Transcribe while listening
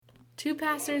Two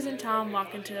pastors and Tom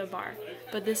walk into a bar,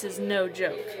 but this is no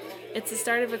joke. It's the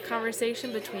start of a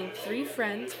conversation between three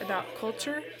friends about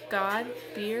culture, God,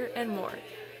 beer, and more.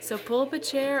 So pull up a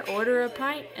chair, order a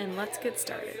pint, and let's get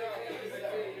started.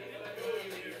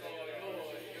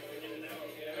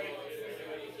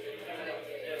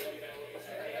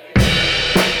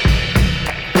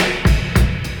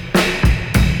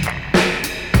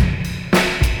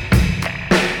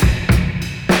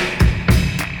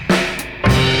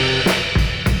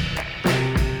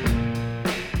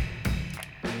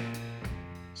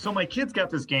 So my kids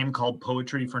got this game called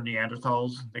Poetry for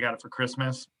Neanderthals. They got it for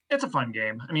Christmas. It's a fun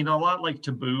game. I mean, a lot like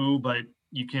Taboo, but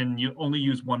you only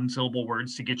use one syllable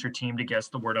words to get your team to guess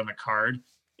the word on the card.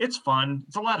 It's fun.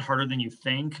 It's a lot harder than you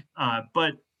think.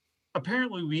 But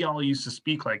apparently we all used to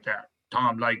speak like that.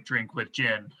 Tom like drink with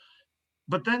gin.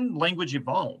 But then language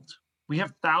evolved. We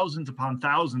have thousands upon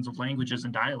thousands of languages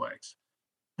and dialects.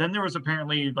 Then there was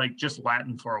apparently like just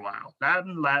Latin for a while.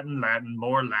 Latin, Latin, Latin,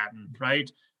 more Latin, right?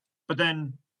 But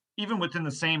then even within the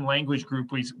same language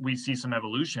group, we see some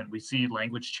evolution. We see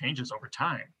language changes over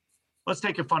time. Let's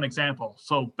take a fun example.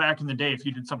 So back in the day, if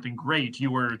you did something great,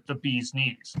 you were the bee's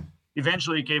knees.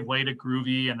 Eventually it gave way to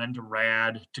groovy and then to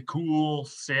rad, to cool,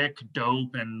 sick,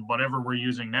 dope, and whatever we're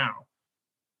using now.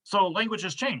 So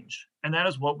languages change, and that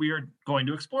is what we are going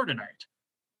to explore tonight.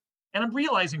 And I'm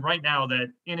realizing right now that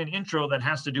in an intro that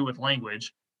has to do with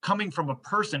language, coming from a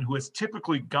person who has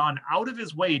typically gone out of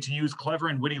his way to use clever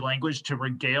and witty language to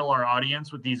regale our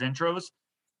audience with these intros,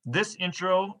 this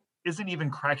intro isn't even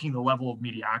cracking the level of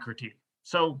mediocrity.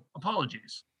 So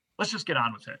apologies. Let's just get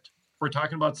on with it. We're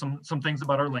talking about some things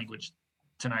about our language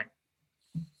tonight.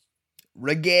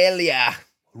 Regalia.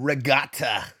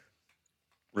 Regatta.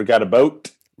 Regatta boat.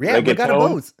 Yeah, regatta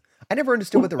boats. I never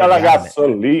understood what the regatta regatta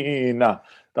gasolina.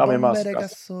 Dame más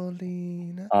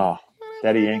gasolina. Oh,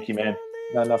 Daddy Yankee, man.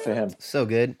 Not enough for him. So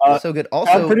good. So good.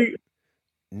 Also,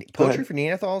 Poetry for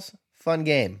Neanderthals, fun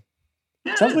game.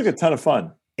 Sounds like a ton of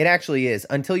fun. It actually is.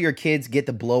 Until your kids get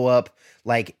the blow up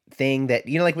like thing that,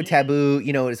 like with Taboo,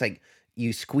 it's like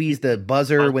you squeeze the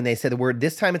buzzer when they say the word.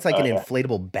 This time it's like an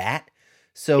inflatable bat.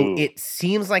 So it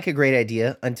seems like a great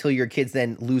idea until your kids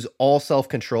then lose all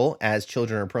self-control, as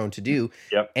children are prone to do.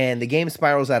 Yep. And the game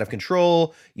spirals out of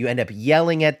control. You end up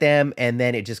yelling at them, and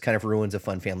then it just kind of ruins a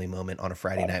fun family moment on a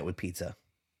Friday night with pizza.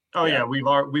 Oh yeah, we've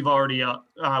already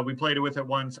we played it with it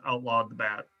once, outlawed the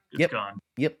bat. It's gone.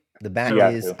 Yep. The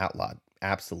bat is outlawed.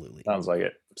 Absolutely. Sounds like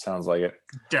it.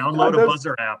 Download a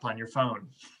buzzer app on your phone.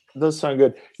 Does sound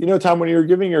good. Tom, when you were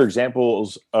giving your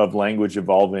examples of language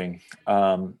evolving,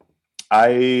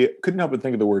 I couldn't help but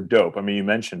think of the word dope. I mean, you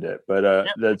mentioned it, but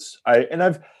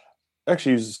I've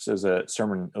actually used this as a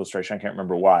sermon illustration. I can't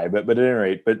remember why, but at any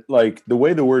rate, like the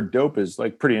way the word dope is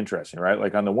like pretty interesting, right?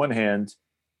 Like on the one hand,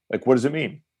 like what does it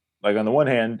mean? Like on the one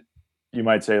hand, you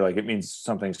might say like it means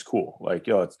something's cool, like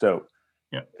it's dope.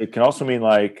 Yeah. It can also mean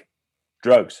like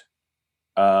drugs,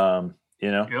 and it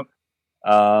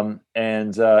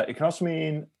can also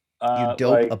mean you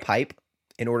dope a pipe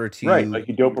in order to like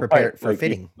you dope prepare a pipe, for like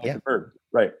fitting. Like a bird.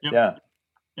 Right. Yep.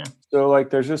 Yeah. So like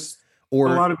there's just or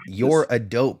a lot of you're a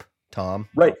dope, Tom.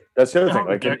 Right. That's the other thing.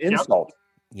 Like an insult.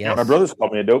 Yes. My brother's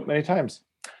called me a dope many times.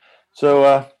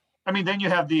 So I mean, then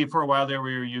you have for a while there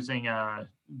we were using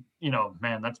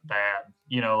man, that's bad.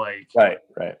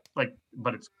 Right. Like,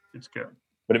 but it's good.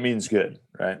 But it means good,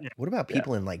 right? Yeah. What about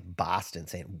people in like Boston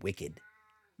saying wicked?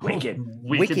 Wicked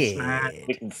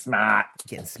smart.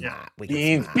 Getting smart.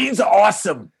 Beans are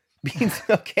awesome. Beans,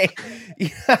 okay.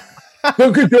 Yeah.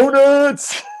 Dunkin'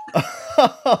 Donuts.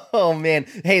 Oh man.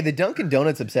 Hey, the Dunkin'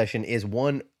 Donuts obsession is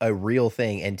one, a real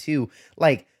thing, and two,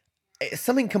 like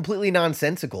something completely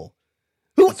nonsensical.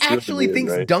 Who That's actually really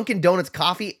thinks right? Dunkin' Donuts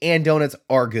coffee and donuts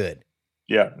are good?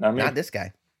 Yeah, not this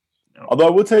guy. Although I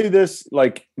will tell you this,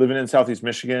 like living in Southeast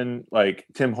Michigan, like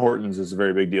Tim Hortons is a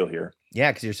very big deal here.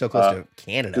 Yeah, because you're so close to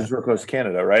Canada. Because we're close to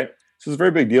Canada, right? So it's a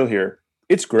very big deal here.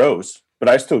 It's gross, but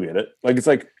I still get it. Like it's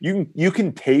like you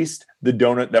can taste the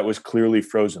donut that was clearly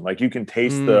frozen. Like you can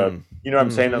taste the, what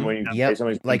I'm saying? When you taste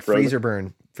something's like frozen. freezer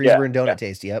burn donut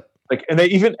taste. Yep. Like, and they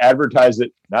even advertise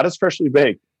it not as freshly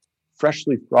baked,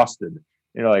 freshly frosted.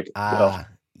 Like, yes.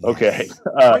 Okay.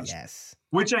 Yes.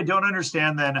 Which I don't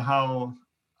understand then how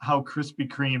Krispy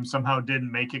Kreme somehow didn't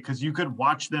make it, because you could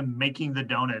watch them making the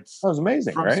donuts. That was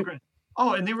amazing, right? Scratch.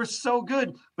 Oh, and they were so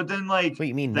good. But then like, wait,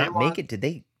 you mean not make it?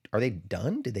 Are they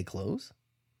done? Did they close?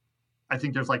 I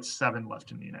think there's like 7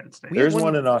 left in the United States. There's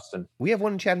one in Austin. We have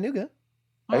one in Chattanooga.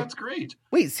 Oh, that's great.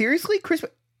 Wait, seriously?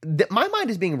 My mind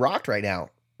is being rocked right now.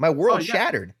 My world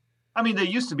shattered. I mean, they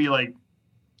used to be like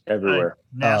everywhere.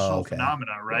 national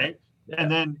phenomena, right? Yeah.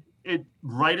 And then it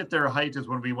right at their height is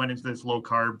when we went into this low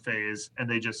carb phase, and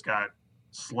they just got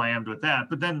slammed with that.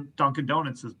 But then Dunkin'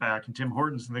 Donuts is back, and Tim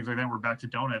Hortons and things like that. We're back to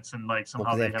donuts, and like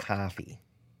somehow they have coffee.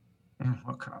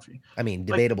 What coffee? I mean,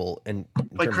 debatable. And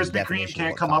like Krispy Kreme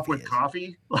can't come up with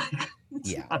coffee. Like,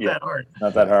 it's not that hard.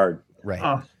 Not that hard. Right.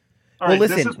 All right,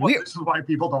 listen, this is why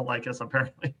people don't like us,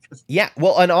 apparently. Yeah.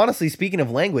 Well, and honestly, speaking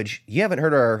of language, you haven't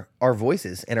heard our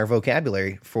voices and our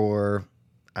vocabulary for,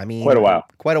 quite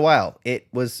a while. It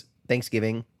was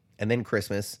Thanksgiving and then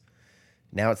Christmas.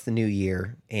 Now it's the new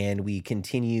year, and we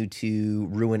continue to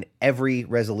ruin every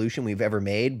resolution we've ever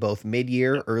made, both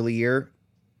mid-year, early year,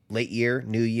 late year,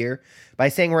 new year, by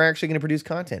saying we're actually going to produce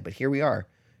content. But here we are.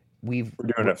 We're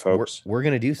doing it, folks. We're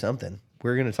going to do something.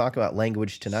 We're going to talk about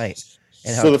language tonight.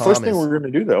 And so the first thing we're going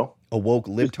to do, though, a woke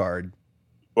libtard.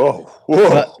 Whoa.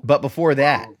 But before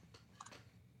that,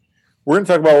 we're going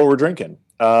to talk about what we're drinking.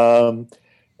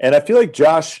 And I feel like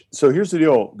Josh, so here's the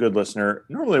deal, good listener.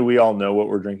 Normally we all know what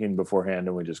we're drinking beforehand,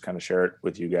 and we just kind of share it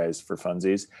with you guys for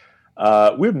funsies.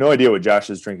 We have no idea what Josh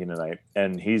is drinking tonight,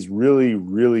 and he's really,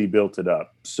 really built it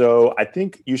up. So I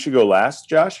think you should go last,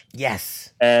 Josh.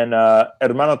 Yes. And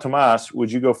Hermano Tomas,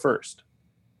 would you go first?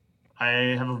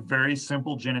 I have a very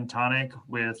simple gin and tonic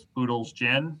with Oodles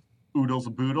Gin, Oodles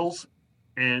of Boodles.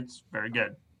 It's very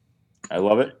good. I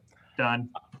love it. Done.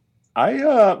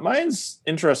 Mine's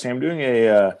interesting. I'm doing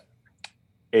a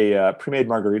pre-made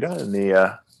margarita in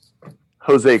the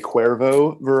Jose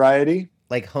Cuervo variety.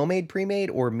 Like homemade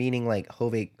pre-made, or meaning like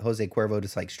Jose Cuervo,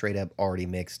 just like straight up already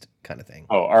mixed kind of thing?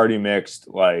 Oh, already mixed,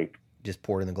 like just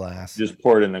pour it in the glass. Just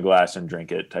pour it in the glass and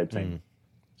drink it type thing.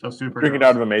 So super. Drink it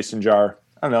out of a mason jar.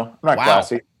 I don't know. I'm not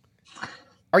classy.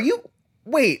 Are you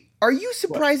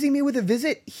surprising me with a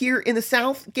visit here in the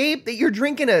South, Gabe, that you're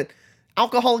drinking a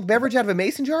alcoholic beverage out of a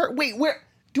mason jar? Wait, where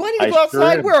do I need to go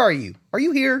outside? Sure. Where are you? Are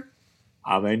you here?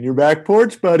 I'm in your back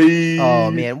porch, buddy. Oh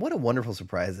man, what a wonderful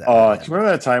surprise that was. Do you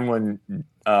remember that time when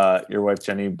your wife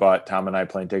Jenny bought Tom and I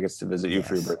plane tickets to visit you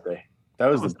for your birthday?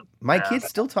 That was my kids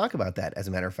still talk about that, as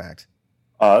a matter of fact.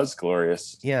 Oh, that's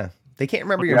glorious. Yeah. They can't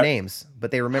remember your names,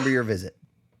 but they remember your visit.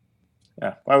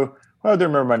 Yeah. Why would they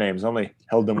remember my names? I only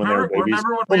held them when they were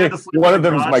babies. One of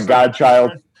them is my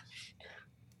godchild.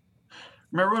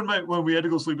 Remember when we had to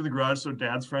go sleep in the garage so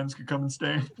Dad's friends could come and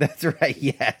stay? That's right.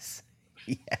 Yes.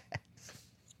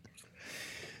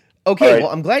 Okay. Right.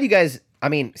 Well, I'm glad you guys,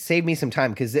 saved me some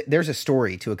time, because there's a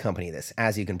story to accompany this,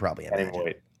 as you can probably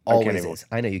imagine. Always is.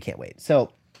 I know you can't wait.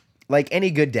 So, like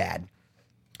any good dad,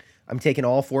 I'm taking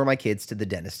all 4 of my kids to the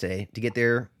dentist today to get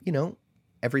their,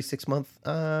 every 6 month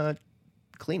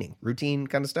cleaning, routine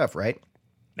kind of stuff, right?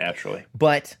 Naturally.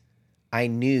 But I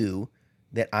knew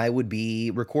that I would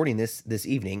be recording this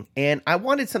evening, and I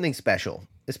wanted something special,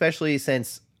 especially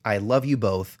since I love you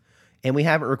both, and we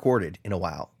haven't recorded in a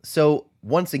while. So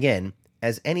once again,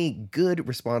 as any good,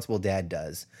 responsible dad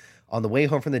does, on the way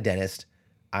home from the dentist,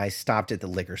 I stopped at the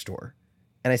liquor store,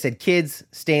 and I said, "Kids,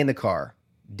 stay in the car.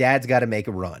 Dad's got to make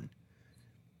a run."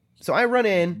 So I run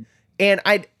in, and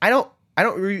I don't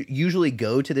usually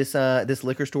go to this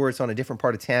liquor store. It's on a different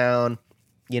part of town,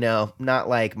 not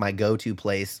like my go-to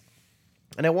place.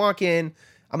 And I walk in,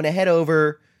 I'm going to head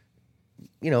over,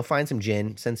 find some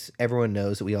gin, since everyone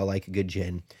knows that we all like a good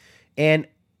gin. And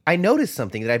I noticed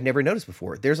something that I've never noticed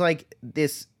before. There's like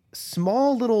this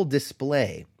small little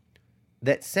display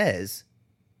that says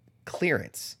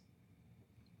clearance.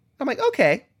 I'm like,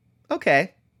 okay. I'm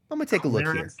going to take a look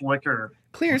here.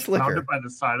 Clearance liquor. Found it by the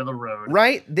side of the road.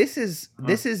 Right? This is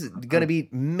going to be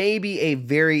maybe a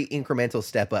very incremental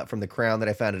step up from the Crown that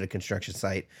I found at a construction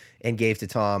site and gave to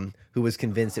Tom, who was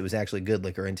convinced it was actually good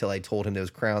liquor until I told him there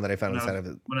was Crown that I found inside of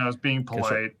it. When I was being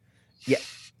polite. Yeah.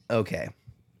 Okay.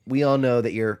 We all know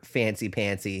that your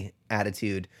fancy-pantsy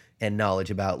attitude and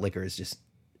knowledge about liquor is just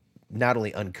not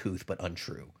only uncouth, but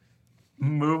untrue.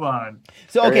 Move on.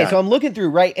 So, okay, so I'm looking through,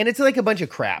 right? And it's like a bunch of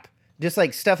crap. Just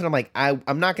like stuff that I'm like,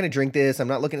 I'm not going to drink this. I'm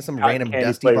not looking at some random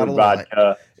dusty bottle of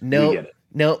wine.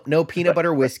 No peanut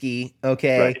butter whiskey.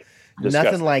 Okay. Right.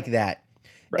 Nothing like that.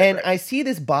 Right. I see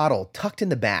this bottle tucked in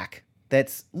the back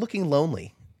that's looking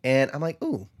lonely. And I'm like,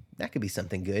 ooh, that could be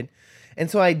something good.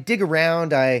 And so I dig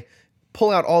around. I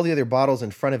pull out all the other bottles in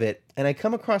front of it. And I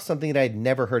come across something that I'd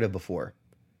never heard of before.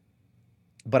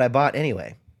 But I bought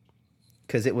anyway,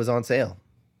 because it was on sale.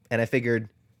 And I figured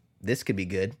this could be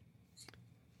good.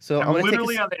 So I'm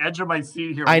literally on the edge of my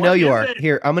seat here. I know you are.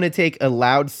 Here, I'm going to take a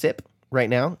loud sip right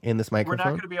now in this microphone. We're not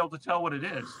going to be able to tell what it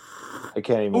is. I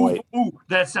can't even wait. Ooh,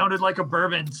 that sounded like a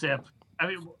bourbon sip.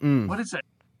 What is it?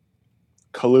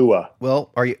 Kahlua.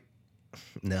 Well, are you?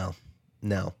 No.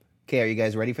 Okay, are you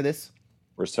guys ready for this?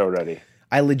 We're so ready.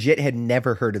 I legit had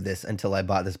never heard of this until I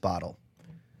bought this bottle.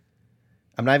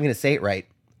 I'm not even going to say it right.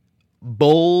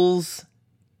 Bowls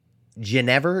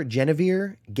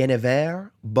Genevieve,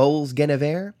 Bowls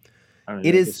Genevieve.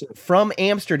 It is from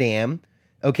Amsterdam.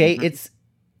 Okay, it's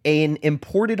an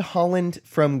imported Holland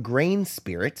from Grain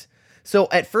Spirit. So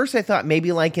at first I thought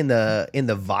maybe like in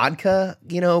the vodka,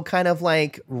 kind of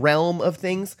like realm of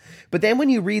things. But then when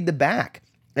you read the back,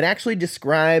 it actually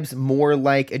describes more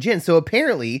like a gin. So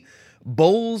apparently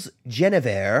Bowls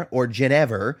Genevieve or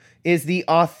Genever is the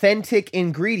authentic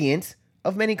ingredient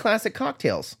of many classic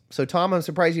cocktails. So Tom, I'm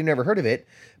surprised you've never heard of it,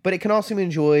 but it can also be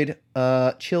enjoyed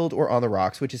chilled or on the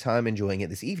rocks, which is how I'm enjoying it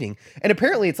this evening. And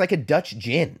apparently it's like a Dutch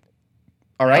gin.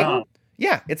 All right? Oh.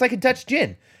 Yeah, it's like a Dutch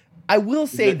gin. I will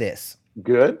say this.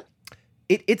 Good?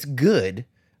 It's good.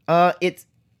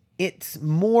 It's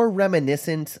more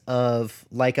reminiscent of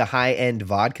like a high-end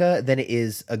vodka than it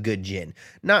is a good gin.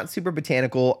 Not super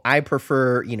botanical. I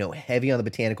prefer, heavy on the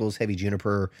botanicals, heavy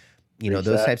juniper,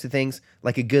 those types of things.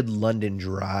 Like a good London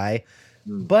dry.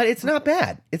 But it's not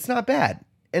bad. It's not bad.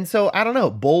 And so, I don't know.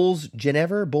 Bowls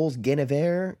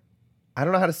Genever. I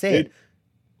don't know how to say it.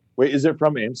 Wait, is it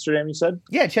from Amsterdam, you said?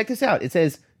 Yeah, check this out. It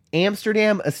says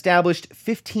Amsterdam established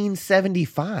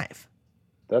 1575.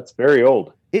 That's very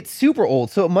old. It's super old.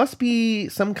 So it must be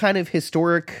some kind of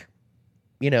historic,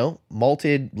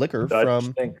 malted liquor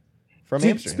from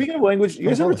Amsterdam. Speaking of language, you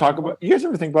guys ever think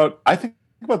about, I think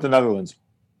about the Netherlands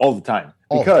all the time.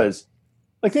 Because,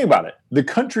 think about it. The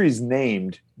country's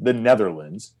named the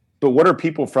Netherlands, but what are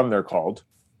people from there called?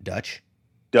 Dutch.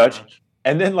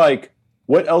 And then,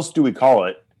 what else do we call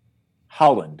it?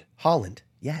 Holland.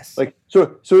 Yes.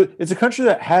 So it's a country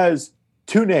that has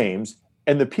two names,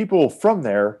 and the people from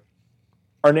there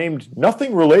are named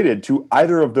nothing related to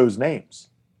either of those names.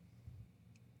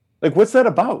 What's that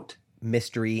about?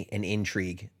 Mystery and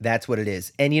intrigue. That's what it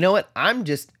is. And you know what? I'm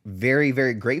just very,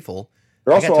 very grateful.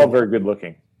 They're also all very good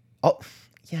looking. Oh,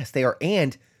 yes, they are.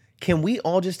 And can we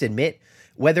all just admit,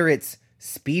 whether it's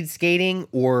speed skating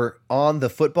or on the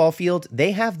football field,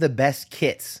 they have the best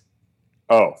kits.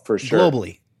 Oh, for sure.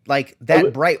 Globally. Like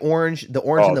that bright orange, the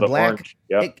orange and the black, orange,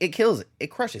 yep. it kills it. It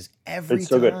crushes every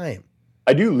so time. Good.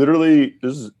 I do literally,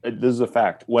 this is a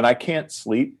fact. When I can't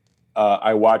sleep,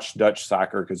 I watch Dutch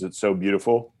soccer because it's so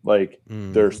beautiful.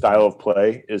 Their style of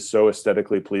play is so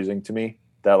aesthetically pleasing to me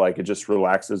that it just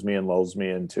relaxes me and lulls me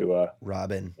into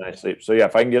Robin. Nice sleep. So yeah,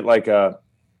 if I can get an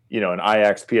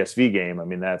Ajax PSV game, I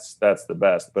mean that's the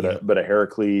best. But a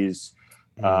Heracles,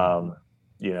 versus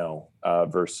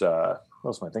what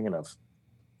else am I thinking of?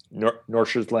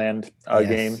 Norscherland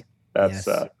game. That's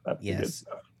good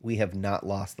stuff. We have not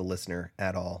lost the listener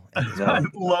at all. I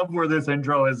love where this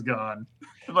intro has gone.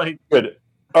 Good.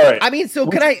 All right. I mean, so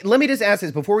let me just ask this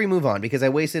before we move on, because I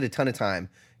wasted a ton of time.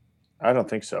 I don't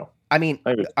think so. I mean,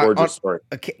 it's gorgeous story.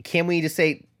 Can we just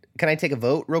say, can I take a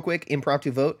vote real quick?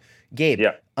 Impromptu vote. Gabe,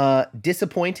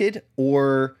 disappointed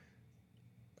or,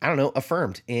 I don't know,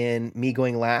 affirmed in me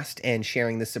going last and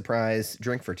sharing the surprise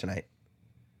drink for tonight?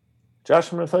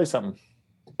 Josh, I'm going to tell you something.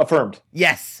 Affirmed.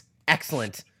 Yes.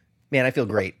 Excellent. Man, I feel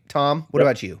great. Tom, what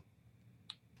about you?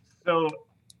 So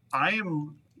I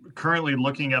am currently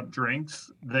looking up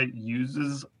drinks that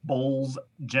uses Bowls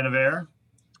Genever,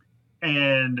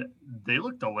 and they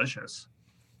look delicious.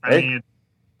 I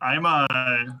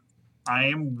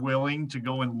am willing to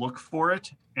go and look for it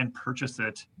and purchase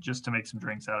it just to make some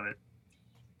drinks out of it.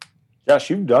 Josh,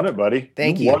 you've done it, buddy.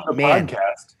 Thank you. Won the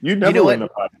podcast. You never win the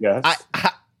podcast.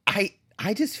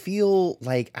 I just feel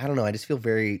like, I don't know. I just feel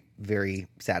very, very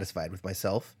satisfied with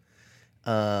myself.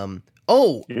 You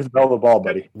just fell the ball,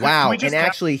 buddy. Wow. And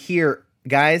actually here,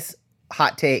 guys,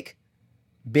 hot take,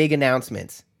 big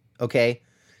announcements. Okay.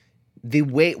 The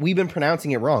way we've been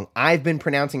pronouncing it wrong. I've been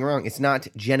pronouncing it wrong. It's not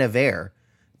Genever,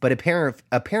 but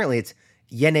apparently it's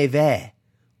Genevieve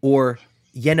or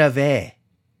Genevieve.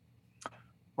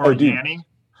 Or Yanny.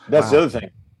 That's the other thing.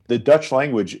 The Dutch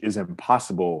language is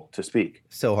impossible to speak.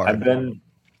 So hard.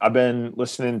 I've been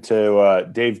listening to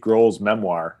Dave Grohl's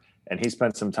memoir, and he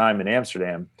spent some time in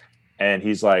Amsterdam, and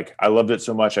he's like, I loved it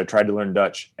so much I tried to learn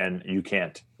Dutch, and you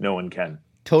can't. No one can.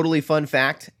 Totally fun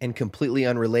fact and completely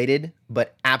unrelated,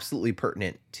 but absolutely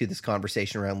pertinent to this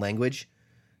conversation around language.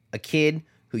 A kid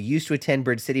who used to attend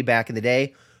Bridge City back in the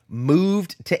day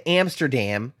moved to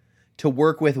Amsterdam to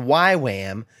work with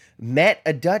YWAM, met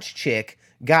a Dutch chick,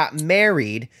 got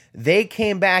married. They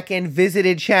came back and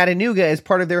visited Chattanooga as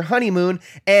part of their honeymoon,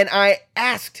 and I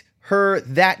asked her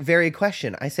that very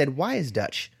question. I said, why is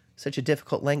Dutch such a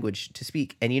difficult language to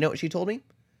speak? And you know what she told me?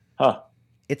 Huh.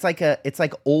 It's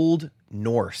like Old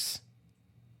Norse.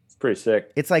 Pretty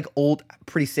sick. It's like old,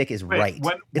 pretty sick is right.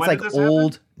 when It's did like this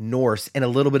old Norse and a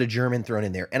little bit of German thrown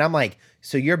in there. And I'm like,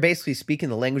 so you're basically speaking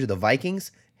the language of the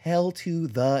Vikings? Hell to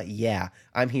the yeah.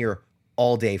 I'm here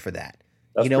all day for that.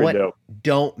 That's you know what? dope.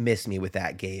 Don't miss me with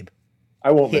that, Gabe.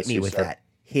 I won't Hit miss me you, with sir. that.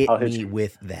 Hit I'll hit me you.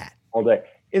 with that. All day.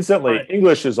 Instantly, Right.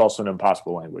 English is also an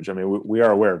impossible language. I mean, we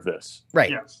are aware of this.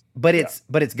 Right. Yes. But it's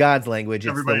God's language.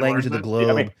 It's Everybody the language of learns the it. globe.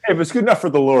 I mean, if it's good enough for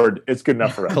the Lord, it's good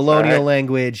enough for us. Colonial all right?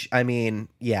 language. I mean,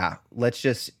 yeah.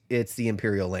 It's the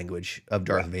imperial language of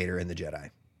Darth Vader and the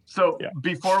Jedi. So Yeah.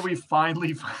 before we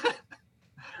finally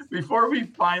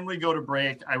go to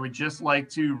break, I would just like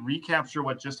to recapture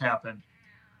what just happened.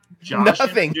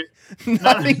 Nothing.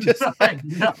 Nothing just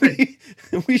happened. Nothing.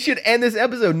 We should end this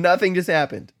episode. Nothing just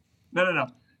happened. No.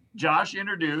 Josh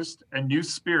introduced a new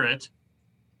spirit.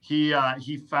 He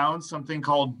found something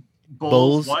called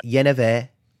Bulls what? Yeneve.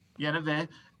 Yeneve.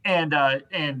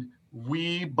 And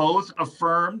we both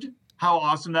affirmed how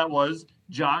awesome that was.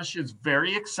 Josh is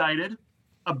very excited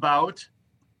about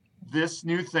this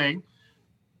new thing.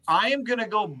 I am going to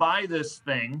go buy this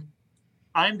thing.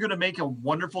 I'm going to make a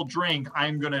wonderful drink.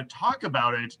 I'm going to talk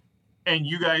about it, and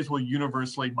you guys will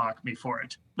universally mock me for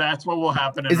it. That's what will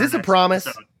happen. Is this a promise?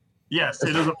 Episode. Yes,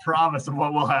 it is a promise of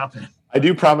what will happen. I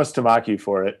do promise to mock you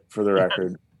for it, for the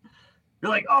record. You're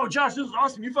like, oh, Josh, this is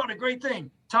awesome. You found a great thing.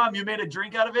 Tom, you made a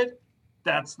drink out of it?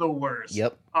 That's the worst.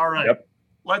 Yep. All right. Yep.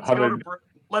 Let's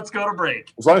go to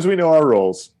break. As long as we know our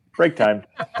roles. Break time.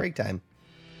 Break time.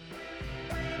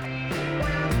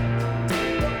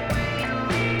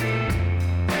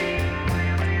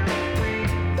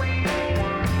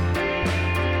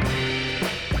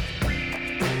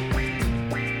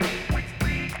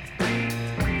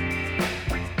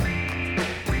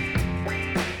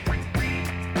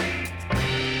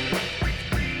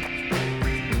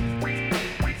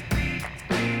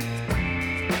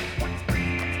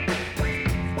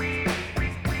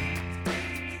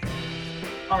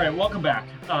 All right, welcome back.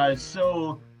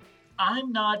 So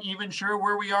I'm not even sure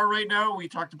where we are right now. We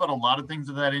talked about a lot of things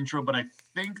in that intro, but I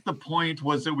think the point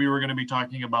was that we were going to be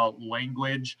talking about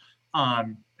language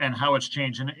and how it's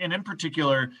changed. And in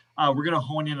particular, we're going to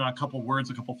hone in on a couple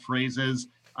words, a couple phrases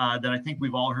that I think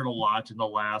we've all heard a lot in the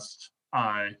last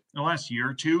year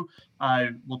or two.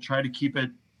 We'll try to keep it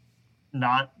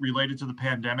not related to the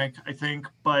pandemic, I think.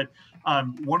 But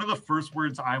one of the first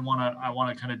words I want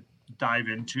to kind of dive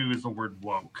into is the word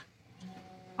woke.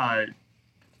 I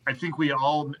think we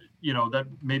all, that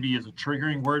maybe is a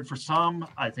triggering word for some.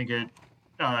 I think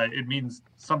it means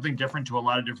something different to a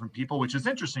lot of different people, which is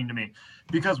interesting to me,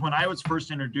 because when I was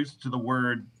first introduced to the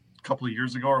word a couple of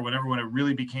years ago or whenever, when it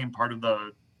really became part of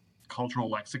the cultural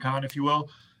lexicon, if you will,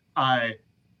 at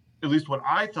least what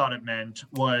I thought it meant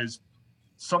was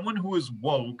someone who is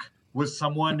woke was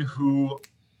someone who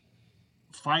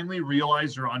finally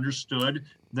realized or understood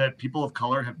that people of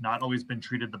color have not always been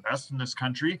treated the best in this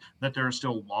country, that there are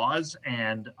still laws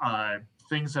and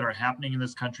things that are happening in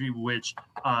this country which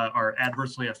are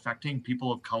adversely affecting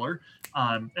people of color,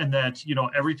 and that,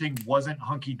 everything wasn't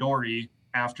hunky-dory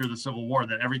after the Civil War,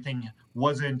 that everything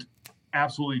wasn't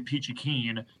absolutely peachy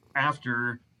keen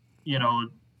after,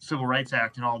 Civil Rights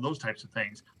Act and all those types of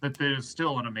things, that there's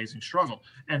still an amazing struggle.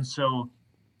 And so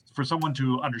for someone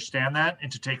to understand that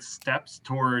and to take steps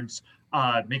towards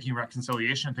making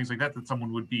reconciliation and things like that, that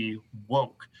someone would be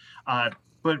woke.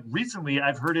 But recently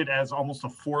I've heard it as almost a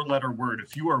 4-letter word.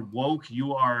 If you are woke,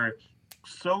 you are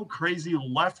so crazy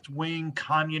left-wing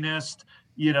communist,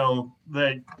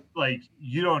 that like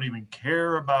you don't even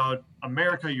care about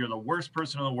America. You're the worst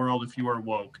person in the world if you are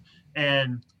woke.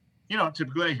 And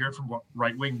typically I hear it from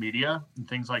right-wing media and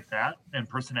things like that and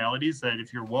personalities that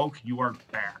if you're woke, you are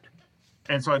bad.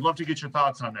 And so I'd love to get your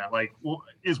thoughts on that. Like, well,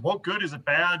 is woke good? Is it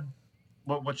bad?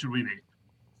 What should we be?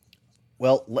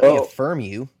 Well, let me affirm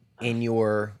you in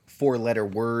your 4-letter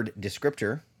word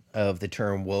descriptor of the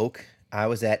term woke. I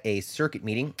was at a circuit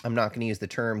meeting. I'm not going to use the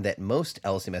term that most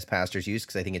LCMS pastors use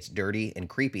because I think it's dirty and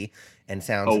creepy and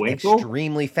sounds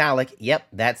extremely phallic. Yep,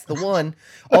 that's the one.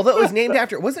 Although it was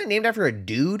wasn't it named after a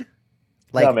dude?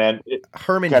 Like no, man.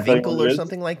 Herman Winkle or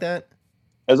something like that?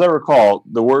 As I recall,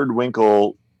 the word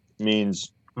Winkle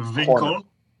means Winkel corner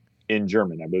in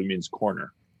German. I believe it means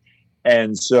corner.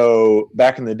 And so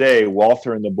back in the day,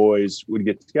 Walther and the boys would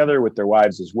get together with their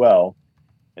wives as well.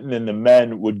 And then the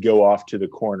men would go off to the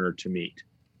corner to meet.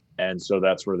 And so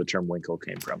that's where the term Winkle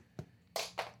came from.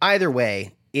 Either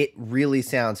way, it really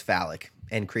sounds phallic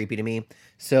and creepy to me.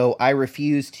 So I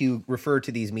refuse to refer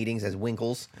to these meetings as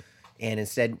Winkles and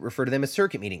instead refer to them as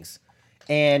circuit meetings.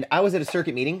 And I was at a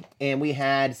circuit meeting and we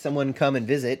had someone come and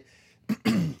visit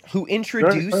who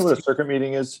introduced... You know what a circuit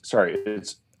meeting is? Sorry,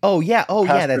 it's Oh yeah,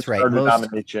 pastors that's right. in our Most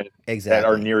denomination that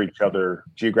exactly are near each other,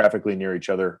 geographically near each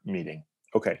other, meeting.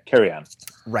 Okay, carry on.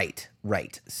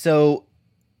 right. So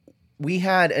we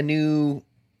had a new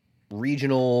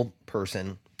regional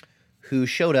person who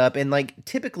showed up, and like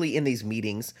typically in these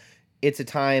meetings, it's a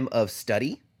time of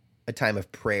study, a time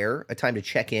of prayer, a time to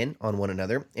check in on one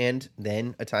another, and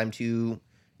then a time to,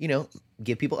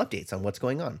 give people updates on what's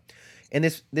going on. And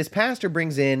this pastor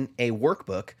brings in a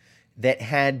workbook that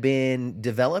had been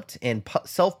developed and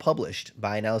self-published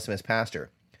by an LSMS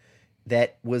pastor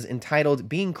that was entitled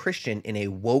 "Being Christian in a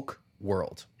Woke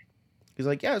World." He's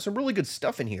like, yeah, some really good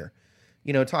stuff in here,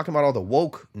 talking about all the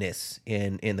wokeness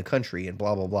in the country and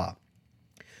blah blah blah.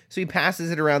 So he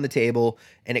passes it around the table,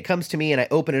 and it comes to me, and I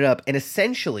open it up, and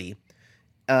essentially,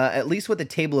 at least what the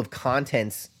table of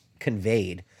contents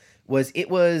conveyed was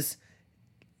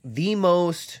the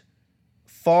most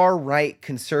far-right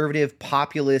conservative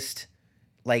populist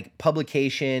like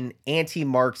publication,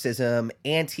 anti-Marxism,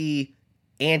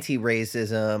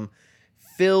 anti-racism,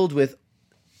 filled with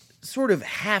sort of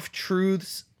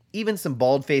half-truths, even some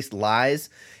bald-faced lies.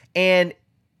 And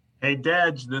hey,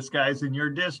 Dedge, this guy's in your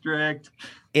district.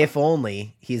 If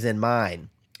only he's in mine.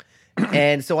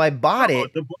 And so I bought it.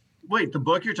 Wait, the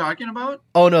book you're talking about?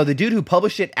 Oh, no, the dude who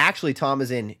published it, actually, Tom, is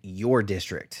in your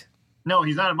district. No,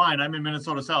 he's not in mine. I'm in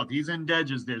Minnesota South. He's in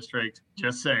Dedge's district.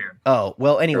 Just saying. Oh,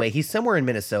 well, anyway, he's somewhere in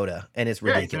Minnesota, and it's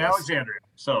ridiculous. Yeah, he's in Alexandria.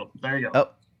 So, there you go. Oh,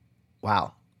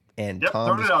 wow. And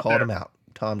Tom just called him out.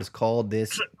 Tom just called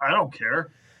this. I don't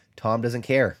care. Tom doesn't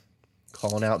care.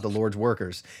 Calling out the Lord's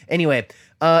workers. Anyway,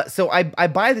 so I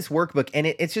buy this workbook, and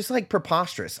it's just like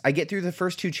preposterous. I get through the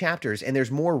first 2 chapters, and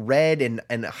there's more red and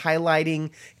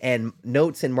highlighting and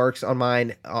notes and marks on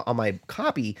my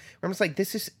copy. Where I'm just like,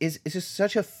 this is just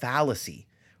such a fallacy,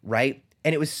 right?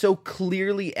 And it was so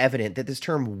clearly evident that this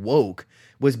term woke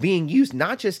was being used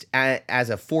not just as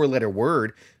a 4-letter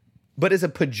word, but as a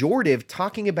pejorative,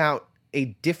 talking about a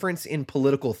difference in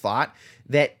political thought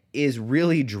that is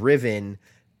really driven,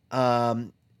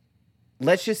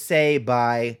 let's just say,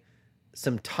 by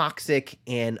some toxic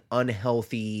and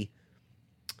unhealthy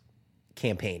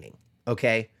campaigning.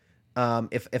 Okay.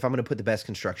 If I'm going to put the best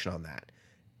construction on that.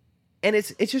 And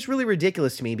it's just really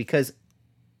ridiculous to me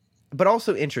but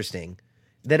also interesting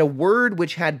that a word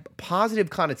which had positive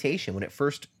connotation when it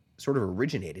first sort of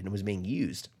originated and was being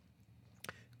used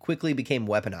quickly became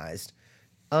weaponized,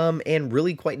 and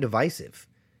really quite divisive.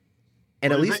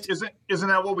 And well, isn't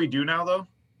that what we do now, though?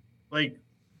 Like,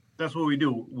 that's what we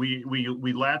do.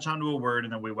 We latch onto a word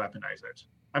and then we weaponize it.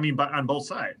 I mean, but on both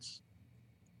sides.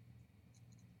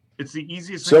 It's the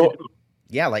easiest thing to do.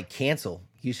 Yeah, like cancel.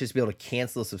 You used to just be able to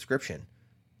cancel a subscription.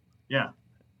 Yeah.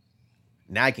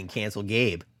 Now I can cancel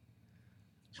Gabe.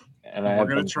 And we're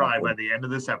going to try by the end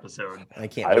of this episode. I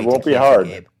can't. It won't be hard.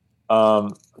 Gabe.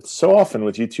 So often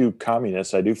with you two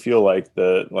communists, I do feel like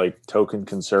the token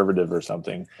conservative or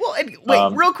something. Well, and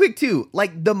wait, real quick too,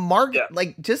 like the market,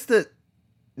 like just the.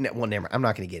 No, well, never mind. I'm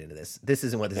not going to get into this. This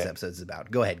isn't what this episode is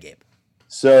about. Go ahead, Gabe.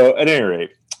 So at any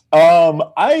rate,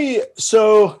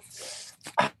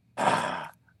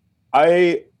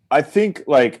 I think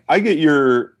like I get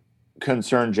your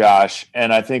concern, Josh,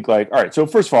 and I think like, all right. So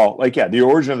first of all, like, yeah, the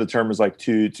origin of the term is like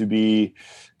to be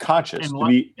conscious, to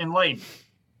be enlightened.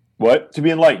 What? To be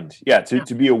enlightened. Yeah.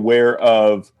 To be aware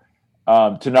of,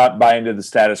 to not buy into the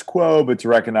status quo, but to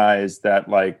recognize that,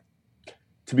 like,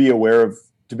 to be aware of,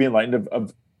 to be enlightened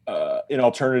of an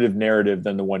alternative narrative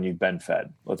than the one you've been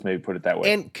fed. Let's maybe put it that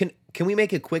way. And can we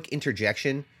make a quick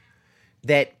interjection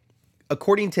that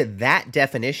according to that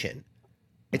definition,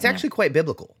 it's actually quite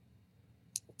biblical,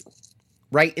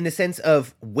 right? In the sense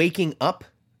of waking up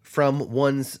from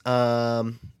one's,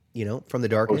 from the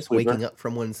darkness, waking up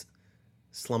from one's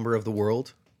slumber of the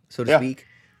world, so to speak,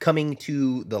 coming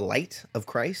to the light of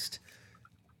Christ.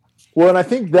 Well, and I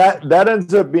think that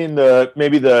ends up being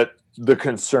the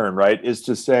concern, right? Is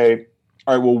to say,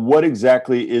 all right, well, what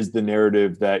exactly is the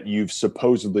narrative that you've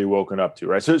supposedly woken up to,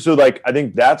 right? So like, I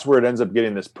think that's where it ends up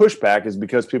getting this pushback, is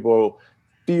because people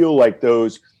feel like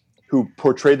those who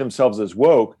portray themselves as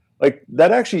woke, like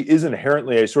that actually is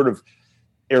inherently a sort of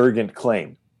arrogant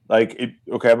claim. Like,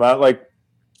 I'm not like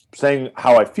saying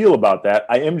how I feel about that.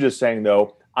 I am just saying,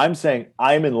 though, I'm saying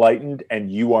I'm enlightened and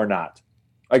you are not.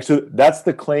 Like, so that's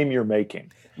the claim you're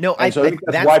making. No, I think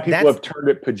that's why people have turned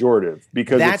it pejorative,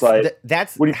 because it's like,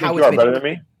 that's what do you think you are, better than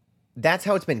me? That's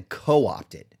how it's been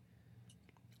co-opted.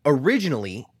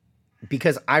 Originally,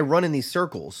 because I run in these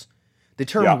circles, the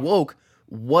term woke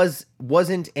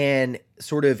wasn't an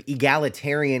sort of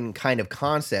egalitarian kind of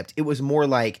concept. It was more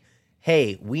like,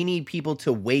 hey, we need people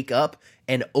to wake up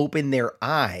and open their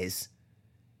eyes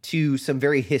to some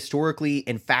very historically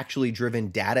and factually driven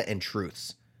data and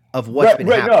truths of what's been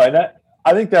happening. No, and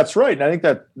I think that's right. And I think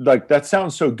that like that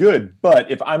sounds so good.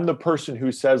 But if I'm the person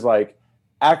who says like,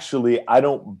 actually, I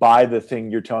don't buy the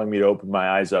thing you're telling me to open my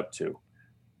eyes up to.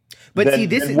 But then, see,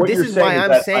 this is why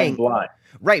I'm saying, blind.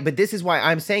 Right. But this is why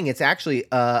I'm saying it's actually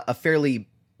a fairly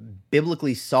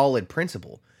biblically solid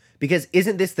principle, because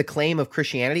isn't this the claim of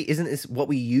Christianity? Isn't this what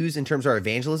we use in terms of our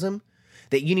evangelism?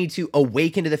 That you need to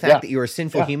awaken to the fact that you're a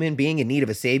sinful human being in need of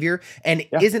a savior. And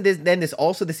isn't this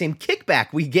also the same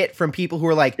kickback we get from people who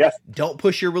are like, don't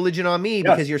push your religion on me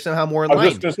because you're somehow more enlightened? I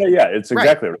was just going to say, it's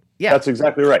exactly right. Yeah. That's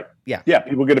exactly right. Yeah. Yeah.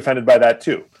 People get offended by that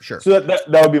too. Sure. So that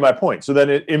would be my point. So then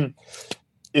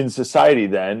in society,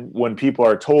 then when people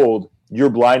are told you're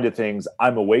blind to things,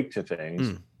 I'm awake to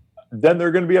things, then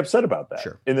they're going to be upset about that.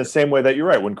 Sure. In the same way that you're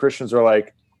right. When Christians are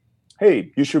like,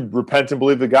 hey, you should repent and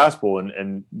believe the gospel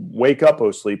and wake up, O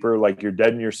sleeper, like you're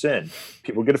dead in your sin.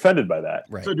 People get offended by that.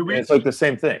 Right. So it's like the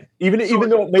same thing, even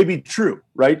though it may be true,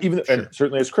 right? And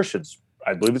certainly as Christians,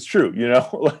 I believe it's true, you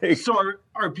know? Like, so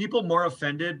are people more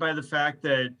offended by the fact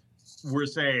that we're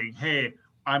saying, hey,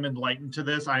 I'm enlightened to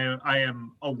this, I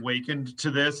am awakened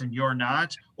to this, and you're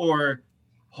not? Or,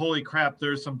 holy crap,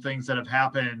 there's some things that have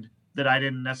happened that I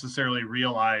didn't necessarily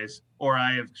realize, or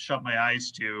I have shut my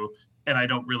eyes to, and I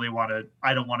don't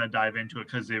want to dive into it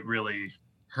because it really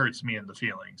hurts me in the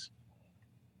feelings.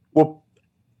 Well,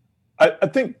 I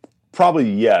think probably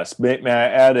yes. May I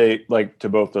add to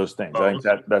both those things? Both.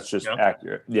 I think that's just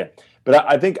accurate. Yeah. But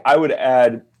I think I would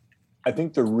add, I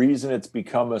think the reason it's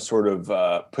become a sort of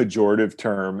pejorative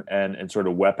term and sort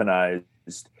of weaponized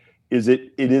is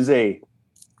it is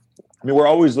we're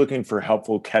always looking for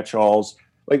helpful catch-alls.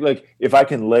 Like if I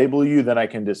can label you, then I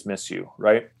can dismiss you,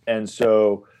 right? And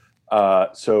so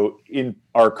in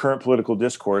our current political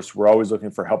discourse, we're always looking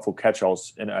for helpful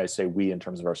catch-alls, and I say we in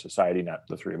terms of our society, not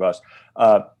the three of us,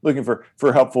 looking for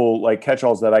helpful like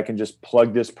catch-alls that I can just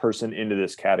plug this person into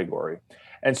this category.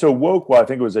 And so woke, while I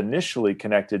think it was initially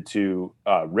connected to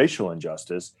racial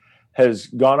injustice, has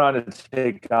gone on to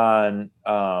take on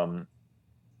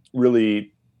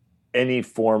really any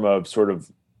form of sort of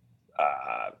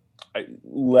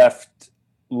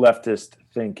leftist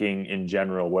thinking in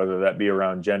general, whether that be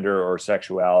around gender or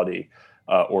sexuality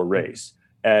or race.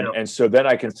 And so then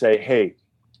I can say, hey,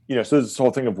 so this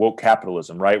whole thing of woke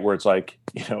capitalism, right? Where it's like,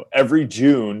 every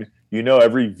June,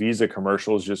 every Visa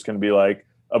commercial is just going to be like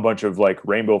a bunch of like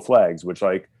rainbow flags, which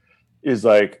like is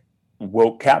like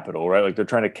woke capital, right? Like they're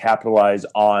trying to capitalize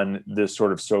on this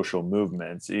sort of social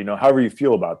movements, however you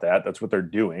feel about that, that's what they're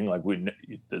doing. Like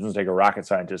it doesn't take a rocket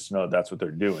scientist to know that's what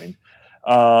they're doing.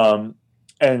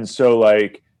 And so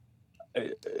like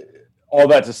all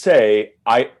that to say,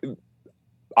 I,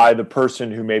 the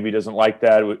person who maybe doesn't like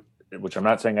that, which I'm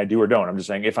not saying I do or don't, I'm just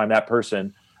saying if I'm that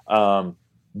person,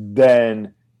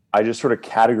 then I just sort of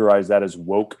categorize that as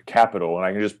woke capital, and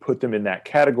I can just put them in that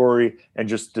category and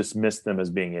just dismiss them as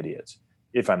being idiots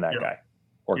if I'm that guy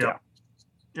or gal.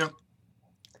 Yep.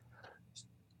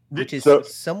 Which is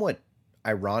somewhat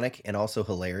ironic and also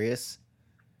hilarious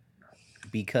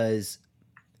because,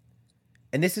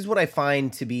 and this is what I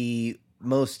find to be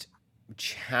most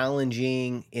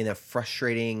challenging in a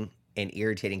frustrating and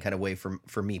irritating kind of way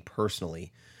for me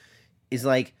personally, is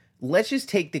like, let's just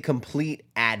take the complete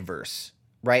adverse,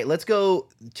 right? Let's go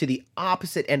to the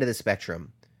opposite end of the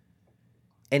spectrum.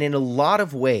 And in a lot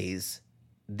of ways,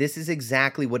 this is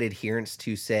exactly what adherents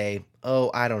to say, oh,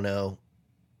 I don't know,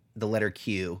 the letter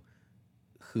Q,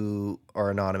 who are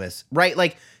anonymous, right?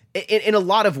 Like in a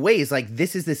lot of ways, like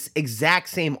this is this exact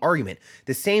same argument.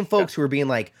 The same folks who are being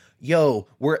like, yo,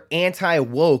 we're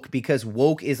anti-woke because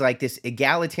woke is like this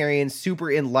egalitarian,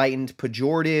 super enlightened,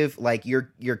 pejorative, like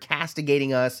you're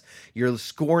castigating us, you're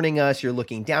scorning us, you're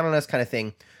looking down on us kind of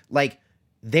thing. Like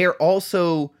they're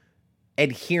also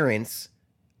adherents,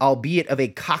 albeit of a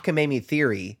cockamamie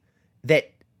theory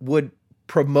that would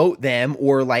promote them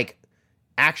or like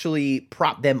actually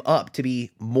prop them up to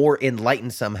be more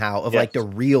enlightened somehow of like the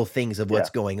real things of what's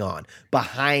going on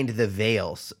behind the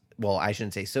veils. Well, I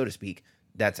shouldn't say so to speak.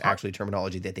 That's actually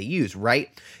terminology that they use, right?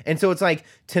 And so it's like,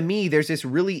 to me, there's this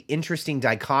really interesting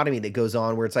dichotomy that goes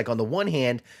on where it's like, on the one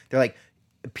hand, they're like,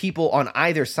 people on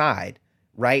either side,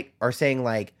 right, are saying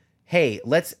like, hey,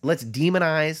 let's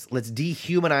demonize, let's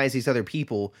dehumanize these other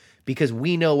people because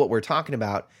we know what we're talking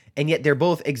about. And yet they're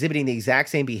both exhibiting the exact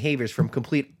same behaviors from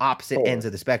complete opposite ends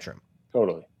of the spectrum.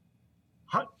 Totally.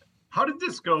 How did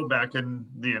this go back in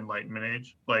the Enlightenment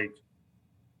age? Like,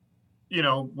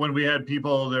 when we had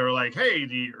people that were like, hey,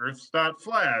 the earth's not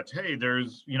flat. Hey,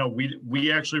 there's,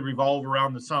 we actually revolve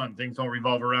around the sun. Things don't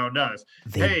revolve around us.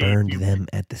 They burned them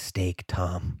at the stake,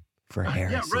 Tom, for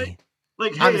heresy. Yeah, right.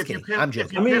 Like, I'm hey, just kidding. I'm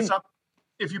joking.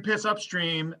 If you piss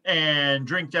upstream and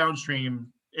drink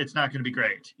downstream, it's not going to be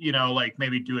great. Like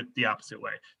maybe do it the opposite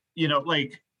way.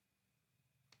 Like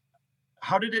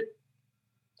how did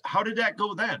that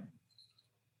go then?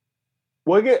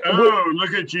 Well,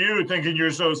 look at you thinking you're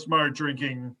so smart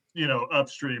drinking,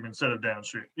 upstream instead of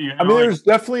downstream. There's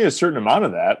definitely a certain amount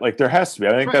of that. Like there has to be.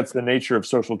 I think that's the nature of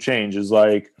social change is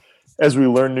like, as we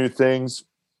learn new things,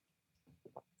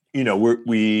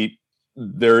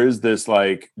 there is this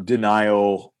like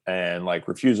denial and like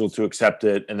refusal to accept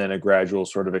it. And then a gradual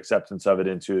sort of acceptance of it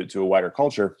into a wider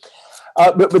culture.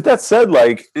 But that said,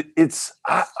 like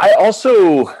I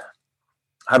also,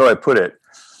 how do I put it?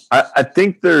 I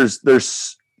think there's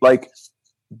like,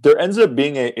 there ends up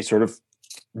being a sort of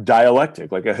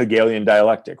dialectic, like a Hegelian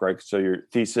dialectic, right? So your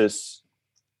thesis,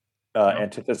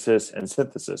 antithesis, and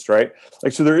synthesis, right?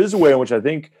 Like, so there is a way in which I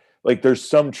think like there's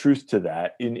some truth to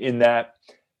that in that,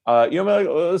 like,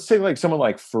 let's say like someone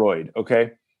like Freud,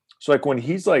 okay? So like when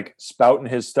he's like spouting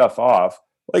his stuff off,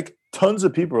 like tons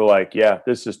of people are like, yeah,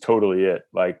 this is totally it.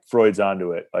 Like Freud's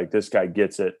onto it. Like this guy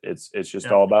gets it. It's just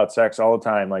all about sex all the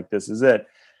time. Like this is it.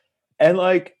 And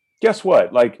like, guess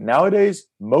what? Like nowadays,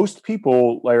 most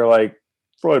people are like,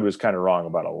 Freud was kind of wrong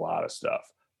about a lot of stuff,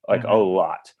 like a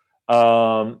lot.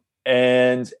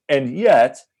 And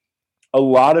yet a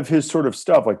lot of his sort of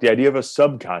stuff, like the idea of a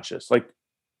subconscious, like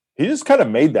he just kind of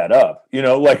made that up,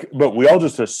 like, but we all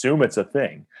just assume it's a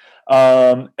thing.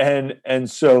 And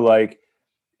so like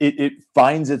it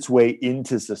finds its way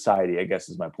into society, I guess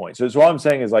is my point. So all I'm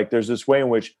saying is like, there's this way in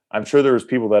which I'm sure there was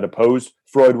people that opposed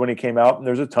Freud when he came out. And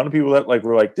there's a ton of people that like,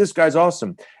 were like, this guy's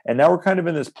awesome. And now we're kind of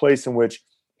in this place in which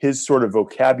his sort of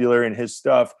vocabulary and his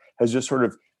stuff has just sort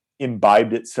of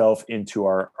imbibed itself into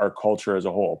our culture as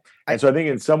a whole. And so I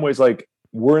think in some ways, like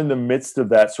we're in the midst of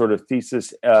that sort of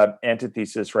thesis,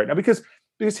 antithesis right now, because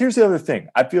here's the other thing.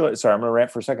 I feel like, sorry, I'm going to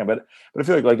rant for a second, but I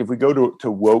feel like if we go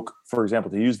to woke, for example,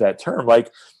 to use that term,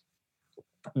 like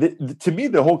to me,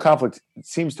 the whole conflict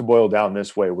seems to boil down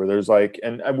this way, where there's like,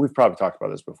 and we've probably talked about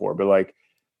this before, but like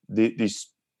these,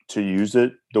 to use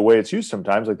it the way it's used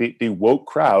sometimes, like the woke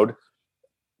crowd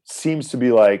seems to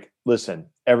be like, listen,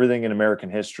 everything in American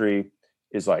history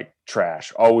is like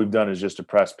trash. All we've done is just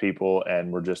oppress people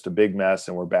and we're just a big mess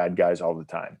and we're bad guys all the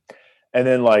time. And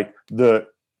then like the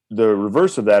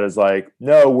reverse of that is like,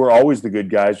 no, we're always the good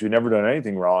guys. We've never done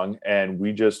anything wrong. And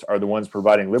we just are the ones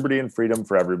providing liberty and freedom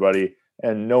for everybody.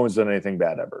 And no one's done anything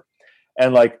bad ever.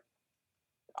 And like,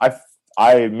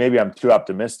 I maybe I'm too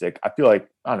optimistic. I feel like,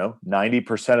 I don't know,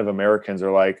 90% of Americans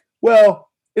are like, well,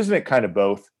 isn't it kind of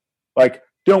both? Like,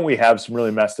 don't we have some really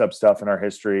messed up stuff in our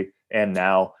history and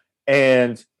now?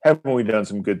 And haven't we done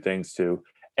some good things too?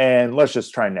 And let's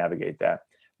just try and navigate that.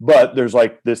 But there's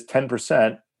like this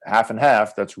 10%, half and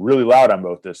half, that's really loud on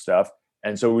both this stuff.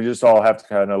 And so we just all have to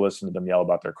kind of listen to them yell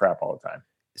about their crap all the time.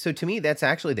 So to me, that's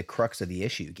actually the crux of the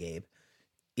issue, Gabe,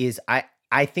 is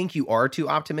I think you are too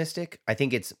optimistic. I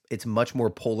think it's much more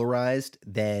polarized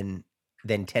than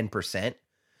 10%.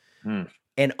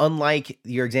 And unlike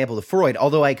your example of Freud,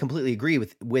 although I completely agree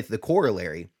with the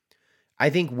corollary, I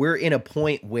think we're in a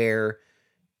point where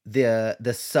the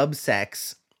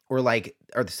subsects or the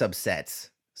subsets,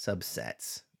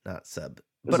 not sub,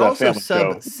 but also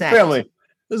subsect.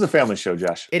 This is a family show,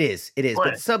 Josh. It is. Boy,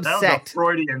 But subsect. That was a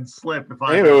Freudian slip.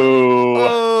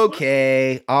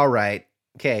 Okay. All right.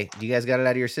 Okay. Do you guys got it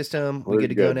out of your system? We good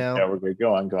to go now? Yeah, we're good.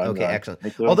 Go on. Okay,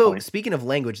 excellent. Although, speaking of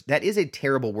language, that is a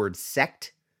terrible word,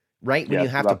 sect, right? When you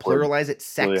have to pluralize it,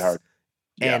 sex, really hard.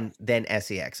 And then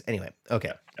sex. Anyway,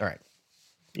 okay. All right.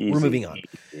 We're moving on.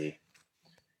 Easy.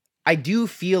 I do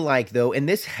feel like, though, and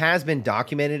this has been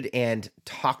documented and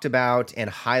talked about and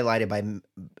highlighted by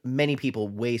many people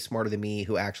way smarter than me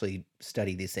who actually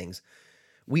study these things.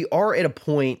 We are at a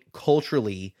point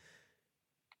culturally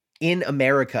in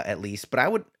America, at least, but I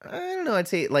don't know, I'd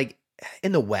say like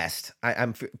in the West,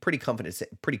 I'm pretty confident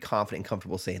and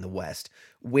comfortable saying the West,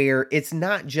 where it's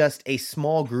not just a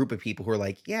small group of people who are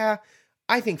like, yeah,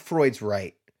 I think Freud's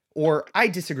right, or I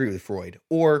disagree with Freud,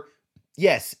 or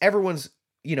yes, everyone's,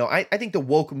 I think the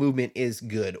woke movement is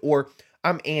good, or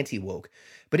I'm anti-woke,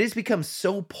 but it's become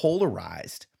so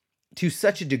polarized to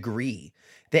such a degree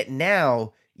that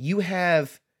now you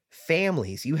have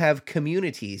families, you have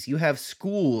communities, you have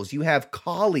schools, you have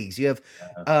colleagues, you have,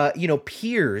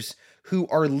 peers who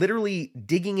are literally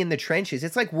digging in the trenches.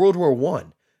 It's like World War I,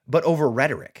 but over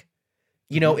rhetoric.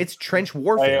 It's trench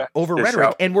warfare over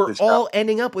rhetoric, and we're all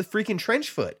ending up with freaking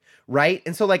trench foot, right?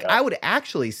 And so, I would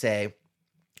actually say,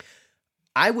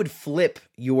 I would flip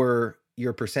your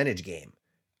percentage game.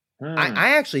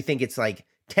 I actually think it's like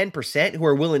 10% who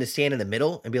are willing to stand in the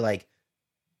middle and be like,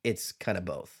 it's kind of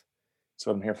both. That's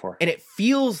what I'm here for. And it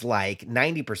feels like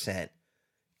 90%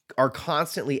 are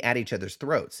constantly at each other's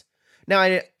throats. Now,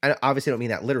 I obviously don't mean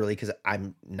that literally because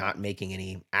I'm not making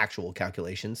any actual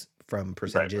calculations from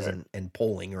percentages and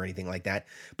polling or anything like that.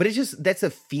 But it's just, that's a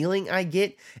feeling I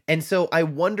get. And so I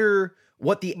wonder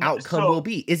what the outcome will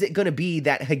be. Is it going to be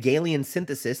that Hegelian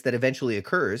synthesis that eventually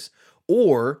occurs?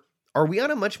 Or are we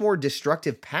on a much more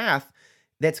destructive path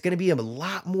that's going to be a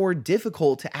lot more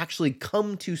difficult to actually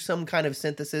come to some kind of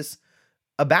synthesis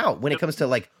about when it comes to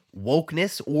like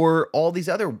wokeness or all these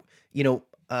other,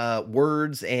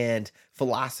 words and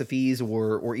philosophies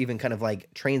or even kind of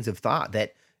like trains of thought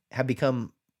that have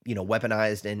become,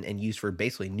 weaponized and used for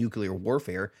basically nuclear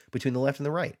warfare between the left and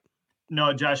the right.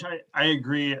 No, Josh, I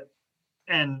agree.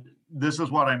 And this is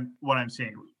what I'm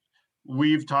seeing.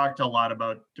 We've talked a lot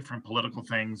about different political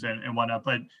things and whatnot,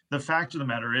 but the fact of the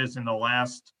matter is in the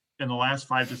last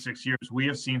 5 to 6 years, we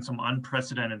have seen some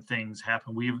unprecedented things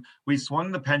happen. We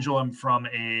swung the pendulum from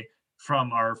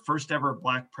our first ever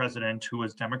Black president who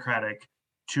was Democratic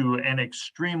to an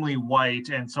extremely white,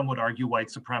 and some would argue white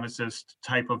supremacist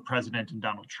type of president in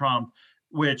Donald Trump,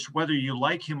 which, whether you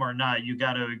like him or not, you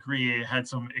got to agree had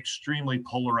some extremely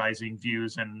polarizing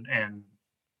views and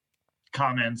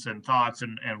comments and thoughts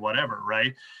and whatever,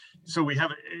 right? So we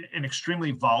have an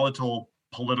extremely volatile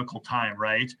political time,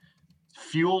 right?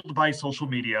 Fueled by social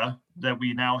media that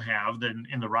we now have, then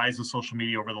in the rise of social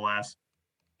media over the last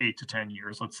 8 to 10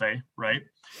 years, let's say, right?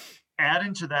 Add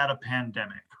into that a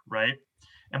pandemic, right?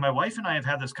 And my wife and I have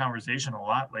had this conversation a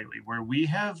lot lately where we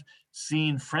have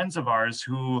seen friends of ours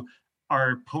who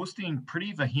are posting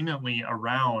pretty vehemently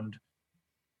around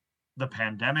the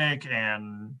pandemic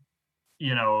and,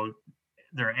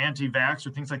 they're anti-vax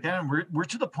or things like that. And we're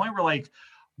to the point where like,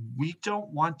 we don't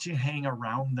want to hang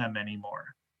around them anymore.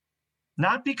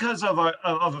 Not because of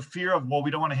a fear of, well, we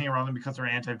don't want to hang around them because they're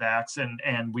anti-vax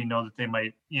and we know that they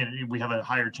might, we have a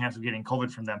higher chance of getting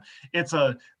COVID from them.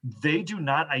 They do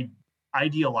not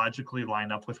ideologically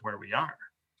line up with where we are.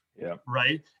 Yeah.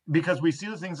 Right. Because we see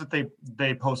the things that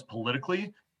they post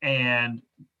politically and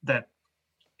that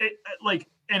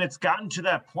and it's gotten to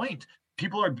that point.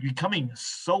 People are becoming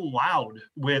so loud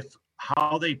with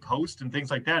how they post and things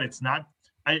like that. It's not,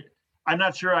 I'm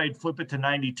not sure I'd flip it to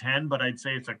 90-10, but I'd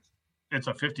say it's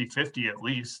a 50-50 at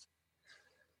least.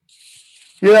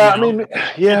 Yeah,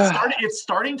 It's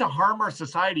starting to harm our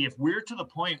society. If we're to the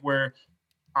point where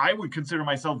I would consider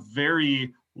myself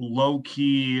very low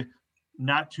key,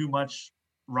 not too much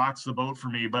rocks the boat for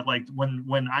me, but like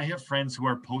when I have friends who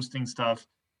are posting stuff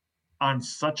on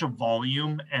such a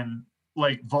volume and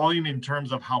like volume in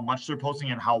terms of how much they're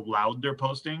posting and how loud they're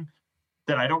posting,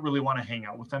 that I don't really want to hang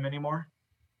out with them anymore.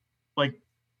 Like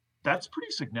that's pretty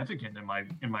significant in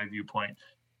my viewpoint.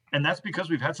 And that's because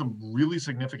we've had some really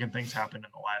significant things happen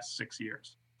in the last 6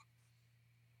 years.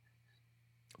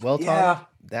 Well, Tom,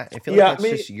 I feel like that's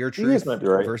just your truth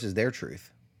versus their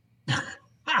truth.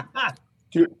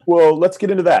 Well, let's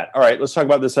get into that. All right, let's talk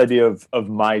about this idea of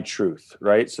my truth,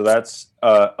 right? So that's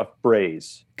a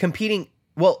phrase. Competing.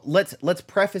 Well, let's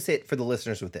preface it for the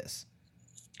listeners with this.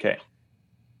 Okay.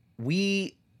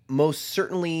 We most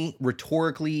certainly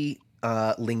rhetorically,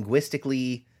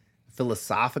 linguistically,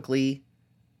 philosophically,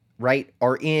 right,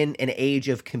 are in an age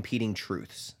of competing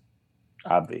truths.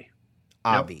 Obvi.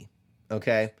 Yep.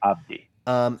 Okay. Obvi.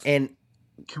 And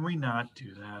can we not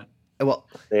do that? Well,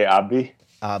 say obvi.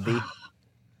 Obvi.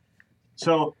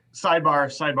 So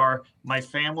sidebar. My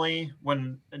family,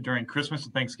 during Christmas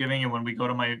and Thanksgiving, and when we go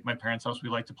to my parents' house, we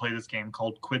like to play this game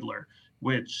called Quiddler,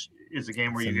 which is a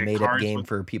game where you get made-up cards. Game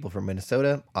for people from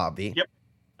Minnesota. Obvi. Yep.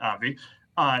 Obvi.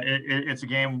 It's a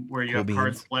game where you have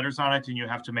cards with letters on it, and you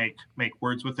have to make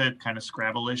words with it, kind of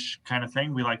Scrabble-ish kind of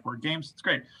thing. We like word games. It's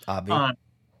great. Obvi.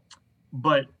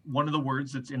 But one of the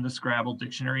words that's in the Scrabble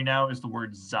dictionary now is the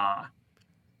word za.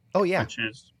 Oh yeah,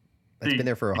 that's been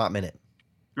there for a hot minute.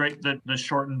 Right, the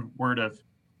shortened word of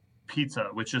pizza,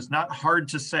 which is not hard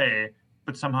to say,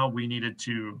 but somehow we needed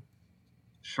to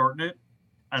shorten it.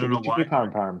 I don't know why.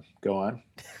 Parm. Go on.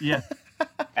 Yeah.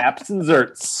 Apps and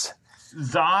zerts.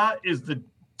 Za is the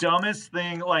dumbest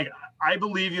thing. Like, I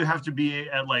believe you have to be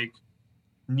at like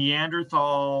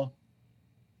Neanderthal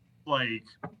like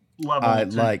level. I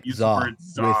like za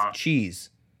with cheese,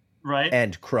 right,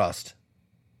 and crust.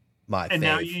 And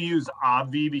now you use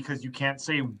obvi because you can't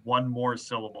say one more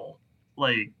syllable.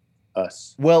 Like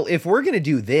us. Well, if we're gonna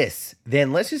do this,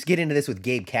 then let's just get into this with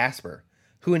Gabe Casper,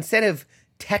 who instead of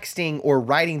texting or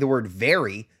writing the word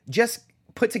very, just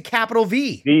puts a capital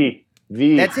V.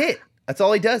 V. That's it. That's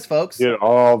all he does, folks. Dude,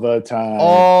 all the time.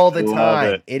 All the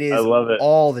time. It is I love it.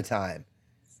 All the time.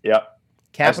 Yeah.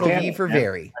 Capital stand V it, for man.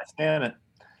 very. I stand it.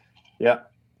 Yeah.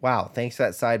 Wow, thanks for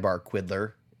that sidebar,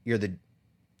 Quiddler.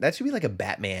 That should be like a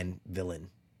Batman villain.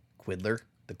 Quiddler,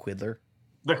 the Quiddler.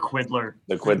 The Quiddler.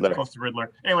 The Quiddler. Close to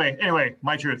Riddler. Anyway,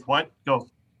 my truth. What? Go.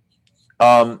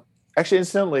 Actually,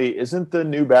 incidentally, isn't the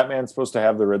new Batman supposed to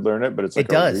have the Riddler in it? But it's like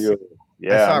It does.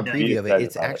 Yeah, I saw a I'm preview of it. excited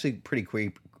It's about actually pretty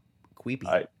queepy.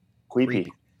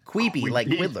 Queepy. Queepy, like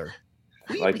Queepy. Quiddler.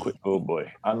 Like, oh boy,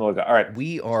 I'm the lookout. All right,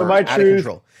 We So are my out of truth-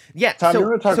 control. Yeah. Tom, you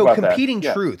wanna talk about that? competing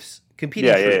Yeah. truths.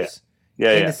 Yeah, yeah.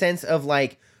 Yeah, in yeah. the sense of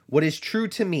like what is true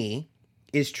to me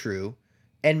is true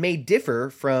and may differ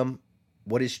from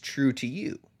what is true to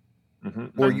you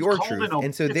Mhm. or It's your called truth. an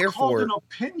And so it's therefore called an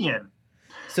opinion.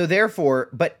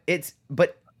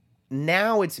 but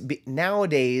now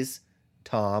nowadays,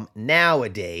 Tom,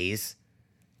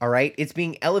 all right, it's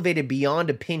being elevated beyond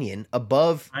opinion,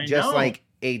 above I just know. like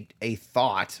a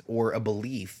thought or a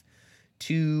belief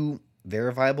to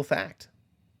verifiable fact.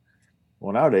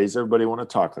 Well, nowadays everybody want to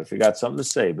talk like they got something to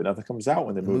say, but nothing comes out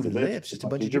when they move Move their lips, just a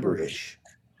bunch of gibberish.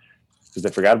 because they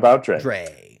forgot about Dre.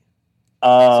 Dre.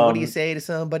 So what do you Um, say to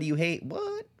somebody you hate?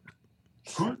 What?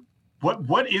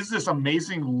 What is this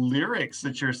amazing lyrics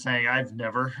that you're saying? I've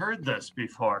never heard this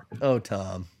before. Oh,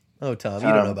 Tom. You don't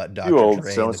know about Dr. you old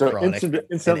Dre so and the so Chronic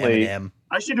instantly. and Eminem.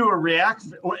 I should do a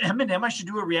Eminem. I should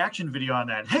do a reaction video on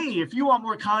that. Hey, if you want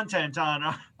more content on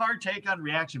our take on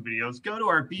reaction videos, go to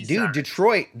our B. Dude,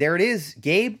 Detroit. There it is.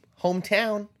 Gabe,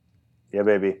 hometown. Yeah,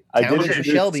 baby. I did Township of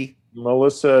introduce Shelby.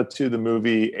 Melissa to the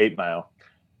movie 8 Mile.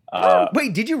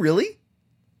 Wait, did you really?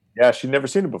 Yeah, she'd never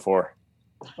seen it before.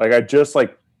 Like I just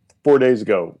 4 days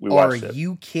ago we Are watched it,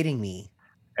 you kidding me?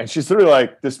 and she's literally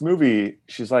like, "This movie."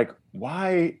 She's like,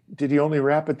 "Why did he only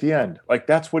rap at the end? Like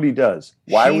that's what he does.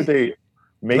 Why would they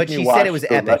make But me she watch said it was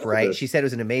the epic, rest of right? this?" She said it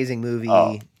was an amazing movie.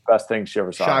 Oh, best thing she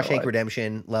ever saw. in her Shawshank life.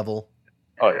 Redemption level.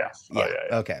 Oh yeah. Yeah. Oh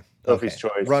yeah. Okay. Sophie's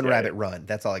okay. Choice. Run, Yeah, Rabbit, yeah. run.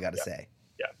 That's all I got to say.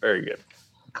 Yeah, very good.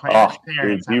 Clarence Oh,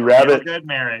 parents dude, have a B-Rabbit. real good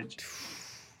marriage.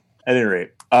 At any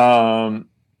rate,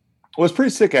 it was pretty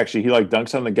sick actually. He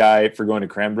dunks on the guy for going to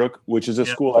Cranbrook, which is a Yep.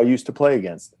 school I used to play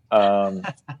against.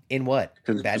 In what?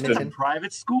 'Cause it's just Badminton? In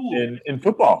private school. in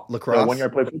football. Lacrosse? 1 year I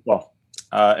played football.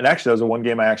 And actually that was the one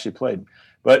game I actually played.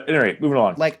 But at any rate, moving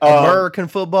along. Like American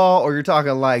football, or you're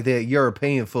talking like the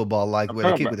European football, like where they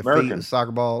talking kick with the about feet American. with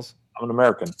soccer balls? I'm an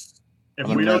American. If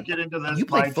You we don't played- get into this, You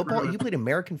my played football? truth- You played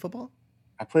American football?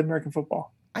 I played American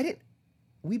football. I didn't.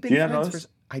 We've been Do you not know friends this? for.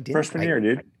 I didn't. Freshman year,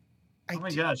 dude. I Oh my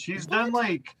di- gosh, she's What? done didn't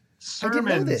know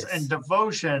sermons this. and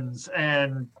devotions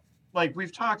and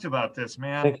we've talked about this,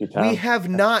 man. Thank you, Tom. We have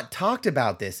not talked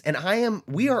about this, and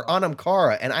we are on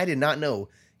Amkara, and I did not know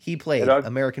he played Hey, dog.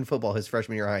 American football his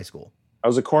freshman year of high school. I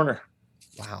was a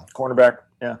Wow. cornerback.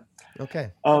 Yeah.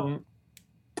 Okay.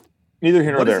 Neither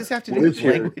here nor What there. does this have to What do is with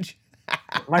here? language?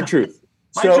 My truth.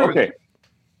 My So truth. okay.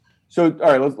 So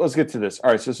all right, let's get to this.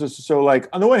 All right, so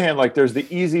on the one hand, there's the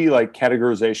easy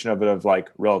categorization of it of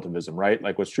relativism, right?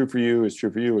 Like what's true for you is true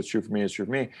for you, what's true for me is true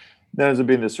for me. Then ends up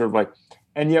being this sort of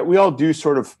and yet we all do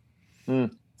sort of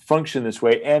function this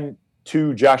way. And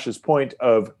to Josh's point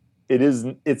of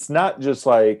it's not just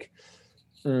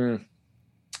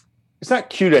it's not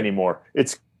cute anymore.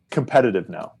 It's competitive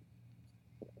now.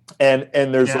 And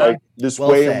there's Yeah. this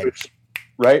Well way said. in which,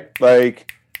 right?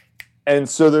 And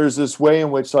so there's this way in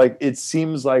which it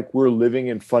seems like we're living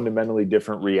in fundamentally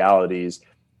different realities.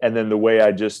 And then the way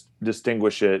I just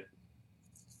distinguish it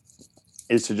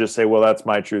is to just say, well, that's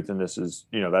my truth. And this is,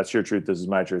 that's your truth. This is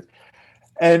my truth.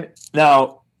 And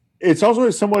now it's also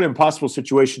a somewhat impossible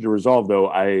situation to resolve, though,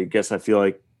 I guess I feel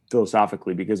like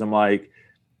philosophically, because I'm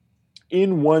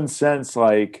in one sense,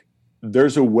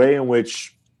 there's a way in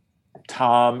which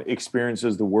Tom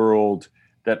experiences the world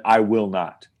that I will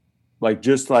not.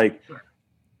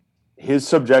 His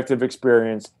subjective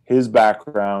experience, his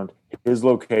background, his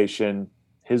location,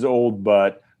 his old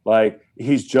butt,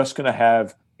 he's just going to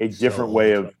have a different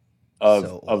way of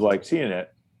seeing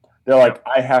it. They're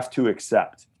I have to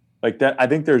accept that. I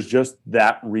think there's just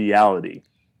that reality.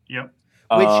 Yep.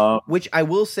 Which I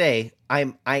will say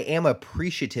I am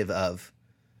appreciative of,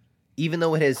 even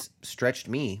though it has stretched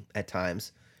me at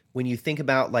times. When you think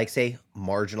about say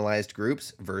marginalized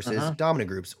groups versus dominant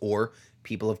groups, or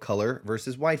people of color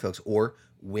versus white folks, or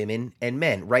women and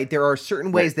men, right? There are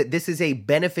certain ways that this is a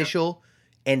beneficial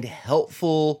and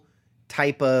helpful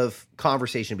type of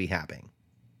conversation to be happening.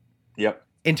 Yep.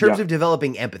 In terms of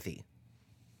developing empathy.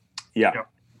 Yeah. Yep.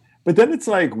 But then it's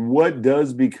what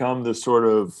does become the sort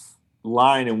of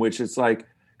line in which it's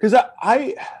because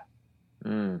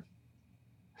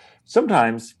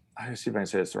sometimes, I see if I can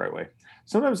say this the right way.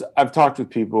 Sometimes I've talked with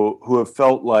people who have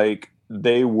felt like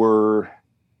they were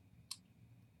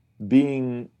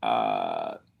being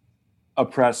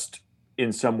oppressed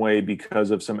in some way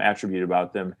because of some attribute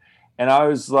about them. And I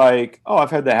was like, oh,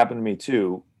 I've had that happen to me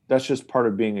too. That's just part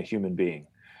of being a human being.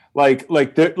 There's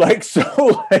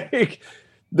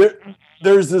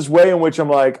this way in which I'm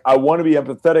like, I want to be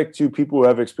empathetic to people who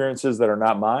have experiences that are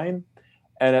not mine.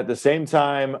 And at the same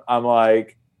time, I'm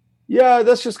like, yeah,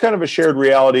 that's just kind of a shared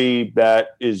reality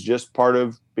that is just part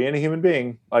of being a human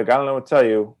being. Like, I don't know what to tell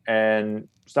you. And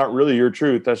it's not really your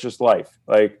truth. That's just life.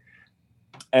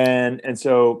 And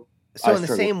so in the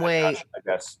same way, I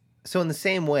guess. So in the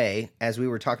same way as we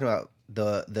were talking about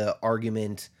the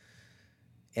argument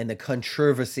and the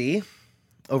controversy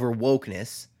over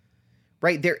wokeness,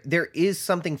 right? There is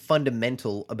something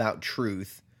fundamental about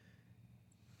truth,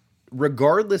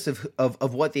 regardless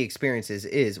of what the experience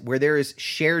is where there is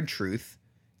shared truth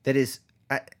that is,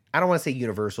 I don't want to say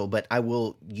universal, but I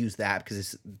will use that because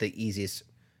it's the easiest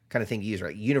kind of thing to use,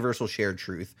 right? Universal shared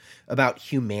truth about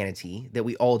humanity that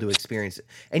we all do experience.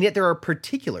 And yet there are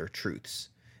particular truths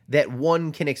that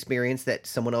one can experience that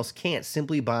someone else can't,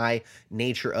 simply by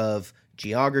nature of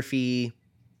geography,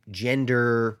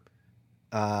 gender,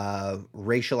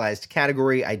 racialized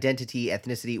category, identity,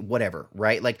 ethnicity, whatever,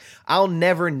 right? Like, I'll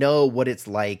never know what it's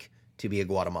like to be a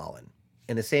Guatemalan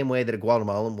in the same way that a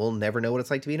Guatemalan will never know what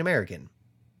it's like to be an American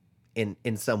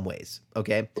in some ways.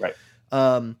 Okay. Right.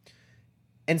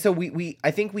 And so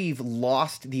I think we've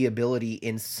lost the ability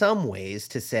in some ways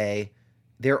to say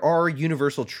there are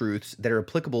universal truths that are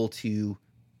applicable to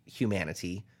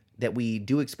humanity that we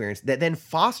do experience that then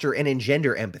foster and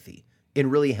engender empathy in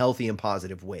really healthy and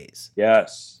positive ways.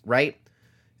 Yes. Right?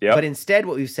 Yeah. But instead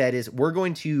what we've said is we're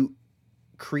going to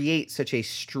create such a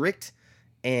strict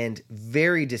and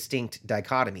very distinct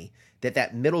dichotomy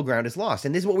that middle ground is lost.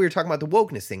 And this is what we were talking about, the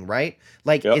wokeness thing, right?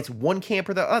 Like, it's one camp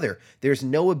or the other. There's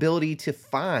no ability to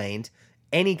find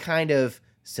any kind of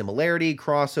similarity,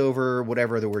 crossover,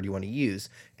 whatever other word you want to use.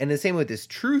 And the same with this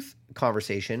truth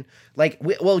conversation. Like,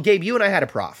 well, Gabe, you and I had a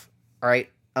prof, all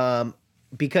right?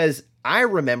 Because I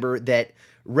remember that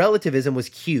relativism was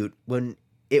cute when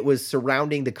it was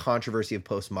surrounding the controversy of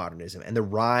postmodernism and the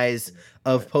rise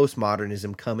of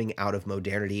postmodernism coming out of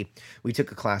modernity. We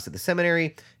took a class at the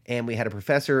seminary and we had a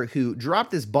professor who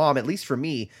dropped this bomb, at least for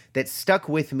me, that stuck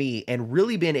with me and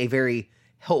really been a very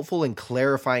helpful and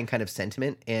clarifying kind of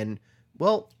sentiment. And,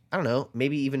 well, I don't know,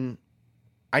 maybe even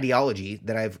ideology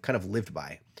that I've kind of lived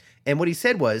by. And what he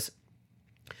said was,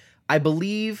 I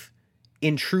believe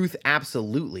in truth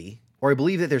absolutely, or I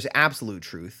believe that there's absolute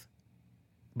truth,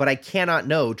 but I cannot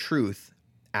know truth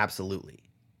absolutely.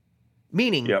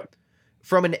 Meaning,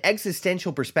 from an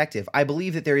existential perspective, I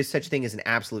believe that there is such thing as an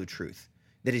absolute truth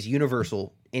that is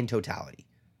universal in totality.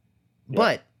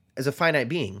 But as a finite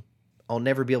being, I'll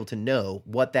never be able to know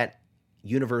what that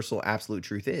universal absolute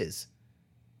truth is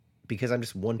because I'm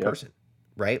just one person,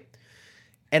 right?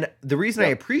 And the reason I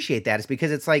appreciate that is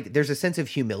because it's like there's a sense of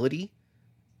humility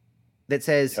that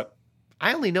says,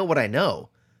 I only know what I know,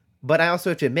 but I also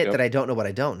have to admit that I don't know what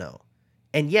I don't know.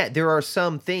 And yet there are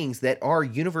some things that are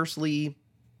universally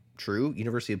true,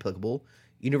 universally applicable,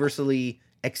 universally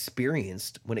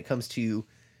experienced when it comes to,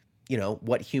 you know,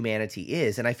 what humanity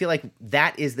is. And I feel like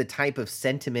that is the type of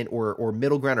sentiment or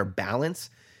middle ground or balance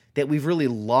that we've really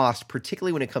lost,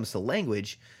 particularly when it comes to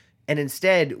language. And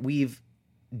instead we've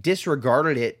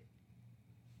disregarded it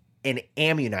and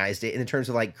immunized it in terms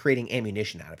of like creating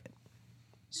ammunition out of it.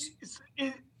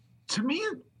 To me,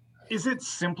 is it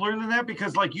simpler than that?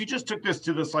 Because like you just took this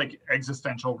to this like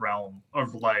existential realm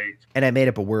of like, and I made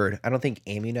up a word. I don't think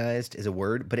immunized is a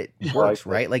word, but it works,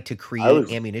 right? Like to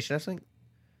create ammunition. I was like,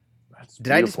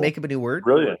 did I just make up a new word?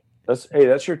 Brilliant.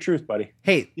 That's your truth, buddy.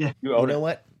 Hey, you know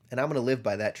what? And I'm going to live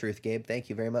by that truth, Gabe. Thank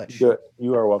you very much. Good.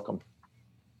 You are welcome.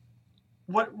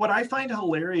 What I find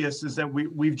hilarious is that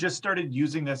we've just started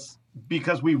using this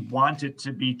because we want it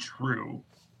to be true.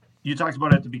 You talked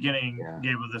about it at the beginning,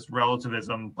 Gabe, of this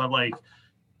relativism, but like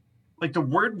the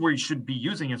word we should be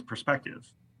using is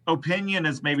perspective. Opinion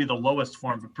is maybe the lowest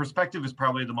form, but perspective is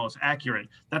probably the most accurate.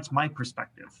 That's my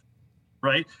perspective,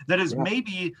 right? That is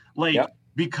maybe like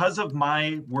because of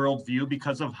my worldview,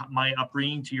 because of my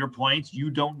upbringing, to your point, you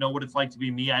don't know what it's like to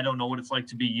be me. I don't know what it's like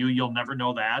to be you. You'll never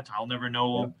know that. I'll never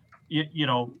know, you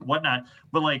know, whatnot.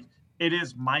 But like, it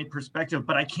is my perspective,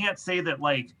 but I can't say that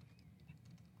like,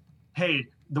 hey,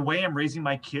 the way I'm raising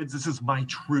my kids, this is my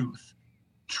truth.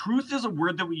 Truth is a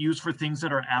word that we use for things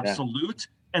that are absolute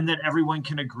and that everyone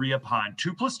can agree upon.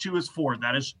 2 + 2 is 4.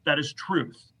 That is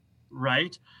truth,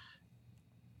 right?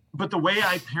 But the way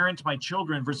I parent my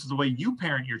children versus the way you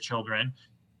parent your children,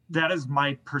 that is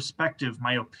my perspective,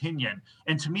 my opinion.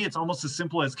 And to me, it's almost as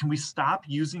simple as, can we stop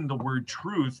using the word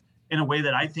truth in a way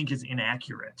that I think is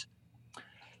inaccurate.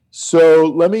 So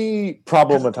let me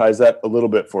problematize that a little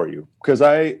bit for you, because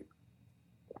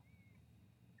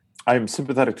I'm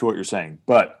sympathetic to what you're saying,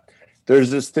 but there's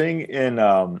this thing in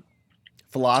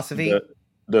philosophy,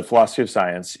 the philosophy of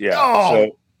science. Yeah. Oh,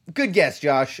 so, good guess,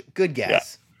 Josh. Good guess.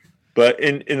 Yeah. But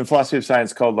in the philosophy of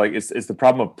science called it's the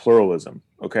problem of pluralism.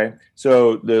 Okay.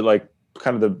 So the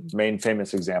kind of the main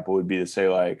famous example would be to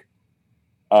say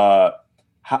how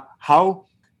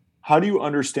do you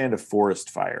understand a forest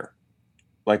fire?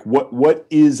 Like what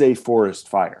is a forest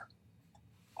fire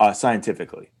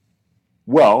scientifically?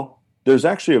 Well, there's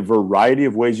actually a variety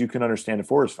of ways you can understand a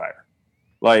forest fire.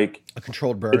 Like a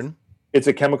controlled burn. It's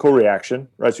a chemical reaction,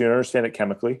 right? So you understand it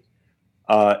chemically.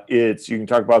 You can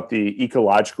talk about the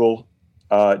ecological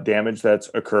damage that's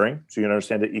occurring, so you can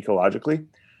understand it ecologically.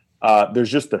 There's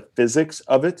just the physics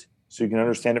of it, so you can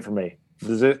understand it from a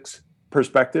physics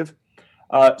perspective.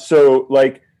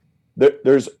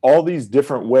 There's all these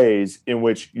different ways in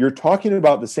which you're talking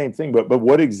about the same thing, but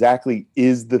what exactly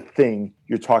is the thing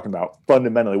you're talking about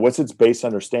fundamentally? What's its base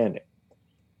understanding?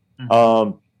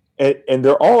 Mm-hmm. And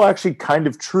they're all actually kind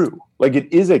of true. Like,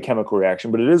 it is a chemical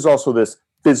reaction, but it is also this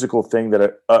physical thing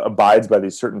that abides by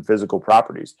these certain physical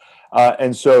properties.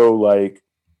 So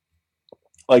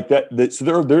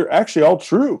they're actually all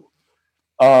true.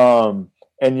 And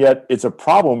yet it's a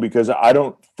problem because I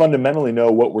don't fundamentally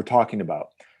know what we're talking about.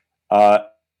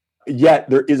 Yet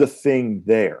there is a thing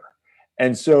there.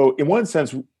 And so in one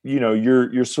sense,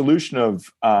 your solution of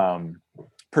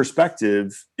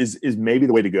perspective is maybe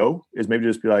the way to go, is maybe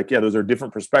just be like, yeah, those are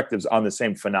different perspectives on the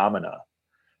same phenomena.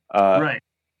 Right.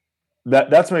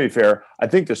 That's maybe fair. I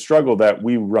think the struggle that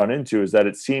we run into is that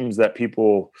it seems that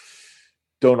people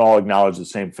don't all acknowledge the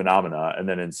same phenomena and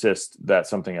then insist that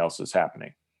something else is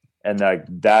happening. And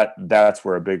that's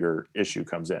where a bigger issue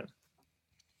comes in.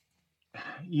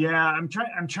 Yeah, I'm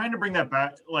trying to bring that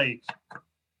back.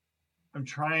 I'm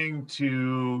trying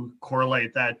to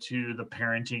correlate that to the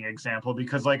parenting example,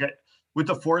 because with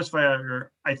the forest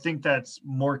fire, I think that's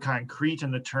more concrete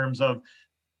in the terms of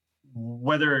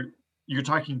whether you're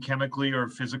talking chemically or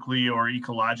physically or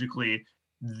ecologically,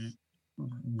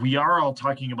 we are all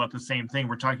talking about the same thing.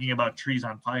 We're talking about trees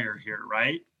on fire here,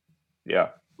 right? Yeah.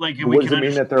 What does it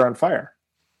mean that they're on fire?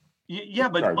 Yeah,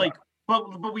 but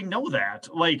but we know that,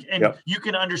 You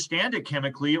can understand it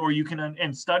chemically, or you can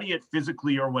and study it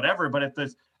physically or whatever. But at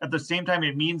the same time,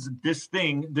 it means this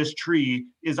tree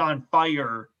is on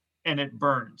fire and it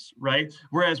burns, right?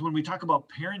 Whereas when we talk about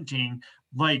parenting,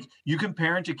 you can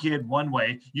parent a kid one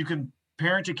way, you can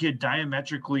parent a kid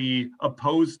diametrically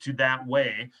opposed to that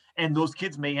way, and those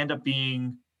kids may end up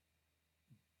being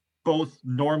both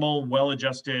normal,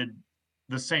 well-adjusted,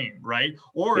 the same, right?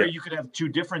 Or you could have two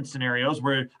different scenarios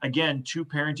where, again, two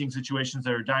parenting situations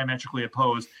that are diametrically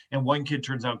opposed, and one kid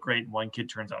turns out great and one kid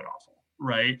turns out awful,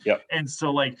 right? Yep. And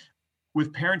so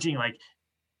with parenting,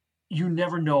 you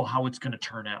never know how it's going to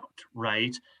turn out,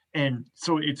 right? And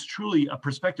so it's truly a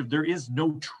perspective. There is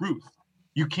no truth.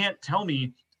 You can't tell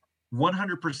me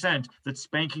 100% that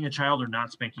spanking a child or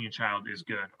not spanking a child is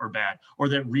good or bad, or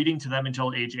that reading to them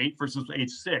until age 8 versus age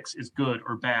 6 is good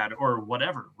or bad or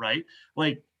whatever, right?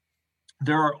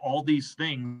 There are all these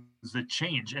things that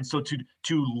change. And so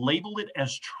to label it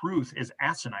as truth is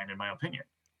asinine, in my opinion.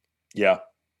 Yeah.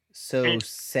 So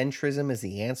centrism is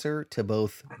the answer to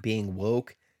both being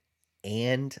woke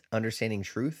and understanding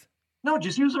truth? No,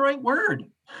 just use the right word.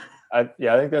 I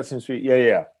think that seems to be,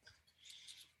 yeah.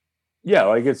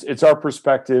 Yeah, it's our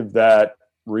perspective that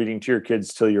reading to your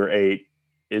kids till you're 8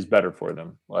 is better for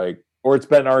them. Or it's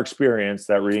been our experience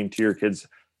that reading to your kids,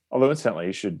 although incidentally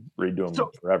you should read to them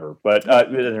forever. But at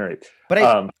any rate.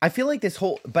 But I feel like this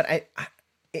whole, but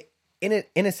in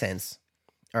a sense,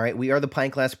 all right, we are the Pine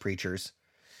Class preachers.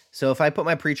 So if I put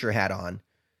my preacher hat on,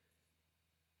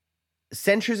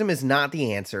 centrism is not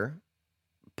the answer.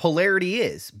 Polarity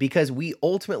is, because we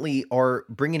ultimately are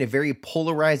bringing a very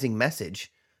polarizing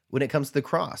message when it comes to the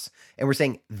cross. And we're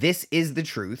saying, this is the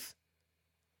truth.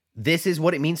 This is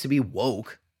what it means to be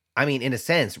woke. I mean, in a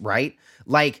sense, right?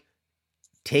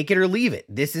 Take it or leave it.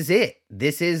 This is it.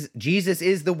 Jesus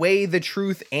is the way, the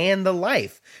truth, and the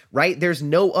life, right? There's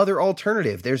no other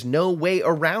alternative. There's no way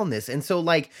around this. And so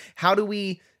how do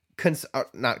we,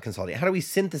 not consolidate, how do we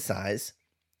synthesize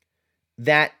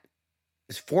that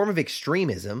form of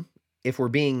extremism, if we're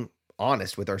being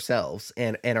honest with ourselves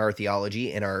and our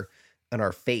theology and our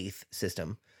faith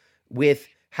system, with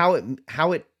how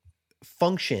it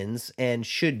functions and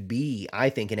should be, I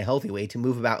think, in a healthy way to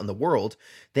move about in the world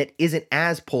that isn't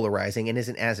as polarizing and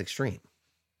isn't as extreme?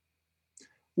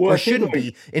 Well, or shouldn't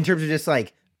be, in terms of just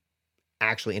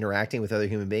actually interacting with other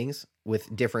human beings.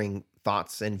 with differing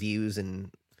thoughts and views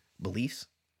and beliefs?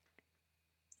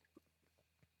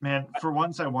 Man, for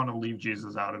once, I want to leave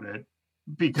Jesus out of it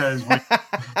because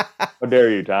How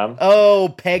dare you, Tom?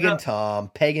 Oh, pagan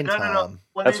Tom. No.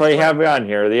 That's why you have me on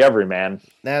here, the everyman.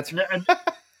 That's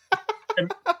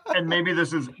and maybe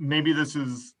this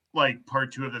is like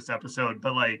part 2 of this episode,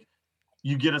 but like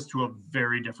you get us to a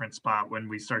very different spot when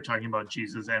we start talking about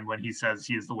Jesus and when he says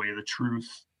he is the way, the truth,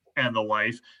 and the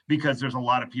life, because there's a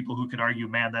lot of people who could argue,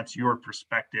 man, that's your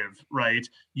perspective, right?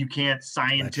 You can't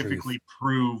scientifically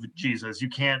prove Jesus. You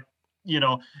can't,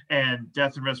 and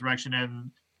death and resurrection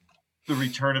and the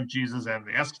return of Jesus and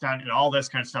the eschaton and all this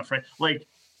kind of stuff, right? Like,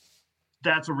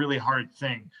 that's a really hard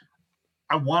thing.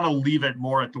 I want to leave it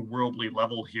more at the worldly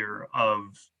level here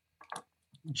of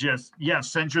just,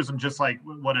 centrism, just like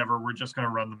whatever, we're just going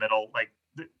to run the middle. Like,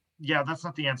 that's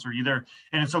not the answer either.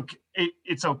 And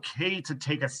it's okay to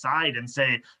take a side and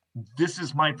say, this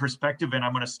is my perspective and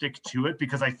I'm going to stick to it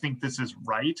because I think this is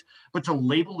right. But to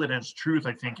label it as truth,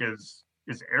 I think is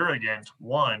arrogant,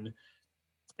 one.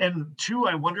 And two,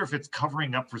 I wonder if it's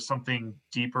covering up for something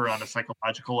deeper on a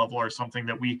psychological level, or something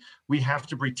that we have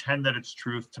to pretend that it's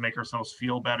truth to make ourselves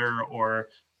feel better, or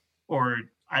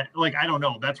I don't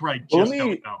know. That's where I just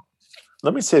don't know.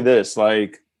 Let me say this,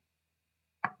 like,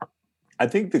 I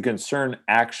think the concern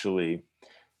actually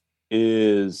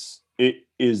is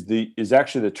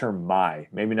actually the term "my,"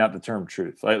 maybe not the term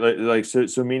 "truth."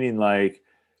 So meaning like,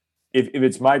 if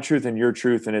it's my truth and your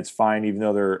truth and it's fine, even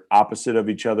though they're opposite of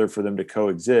each other, for them to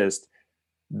coexist,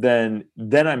 then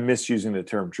I'm misusing the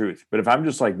term truth. But if I'm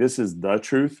just like, this is the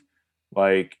truth,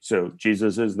 like, so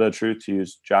Jesus is the truth, to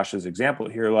use Josh's example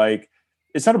here, like,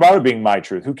 it's not about it being my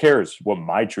truth. Who cares what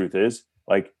my truth is?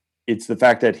 Like, it's the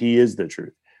fact that he is the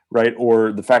truth, right?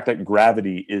 Or the fact that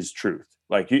gravity is truth.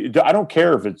 Like, I don't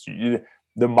care if it's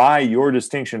your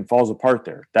distinction falls apart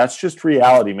there. That's just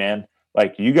reality, man.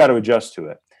 Like, you got to adjust to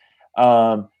it.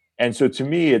 And so to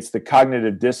me, it's the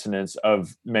cognitive dissonance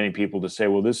of many people to say,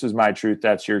 well, this is my truth,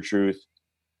 that's your truth.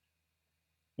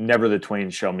 Never the twain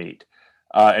shall meet.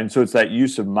 And so it's that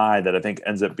use of "my" that I think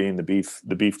ends up being the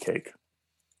beefcake.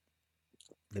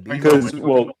 Because,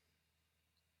 well,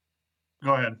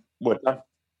 go ahead. What?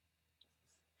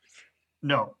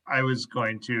 No, I was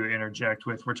going to interject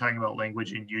with, we're talking about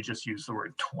language and you just used the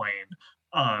word twain.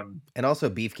 And also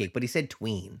beefcake, but he said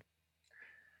tween.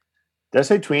 Did I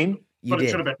say tween? It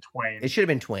should have been twain. It should have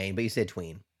been twain, but you said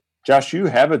tween. Josh, you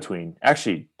have a tween.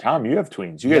 Actually, Tom, you have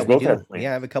tweens. You guys both have tweens.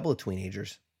 Yeah, I have a couple of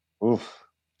tweenagers. Oof.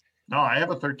 No, I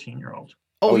have a 13-year-old.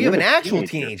 Oh, you have an actual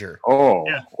teenager. Oh,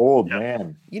 yeah. Old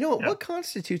man. You know what? What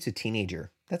constitutes a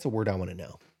teenager? That's a word I want to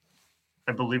know.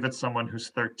 I believe it's someone who's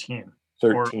 13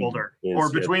 or older,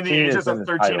 or between the ages of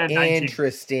 13 and 19.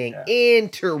 Interesting.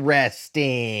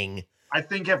 I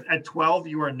think if at 12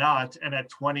 you are not, and at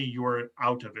 20 you are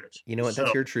out of it. You know what?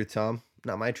 That's your truth, Tom.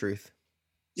 Not my truth.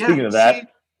 Speaking of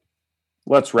that,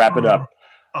 let's wrap it up.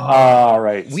 All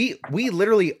right. We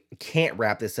literally can't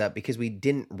wrap this up because we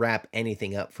didn't wrap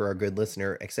anything up for our good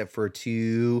listener except for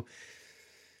to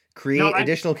create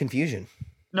additional confusion.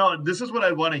 No, this is what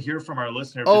I want to hear from our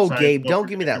listener. Oh, Gabe, don't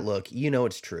give me that look. You know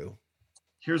it's true.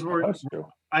 Here's where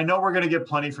I know we're going to get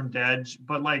plenty from Dedge,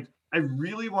 but like, I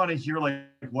really want to hear, like,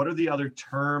 what are the other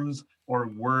terms or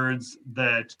words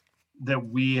that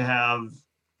we have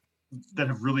that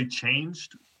have really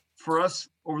changed for us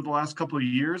over the last couple of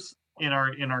years in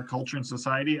our culture and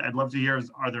society? I'd love to hear,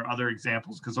 are there other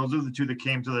examples? Because those are the two that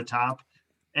came to the top,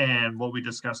 and what we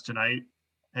discussed tonight.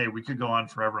 Hey, we could go on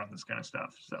forever on this kind of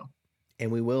stuff. So, and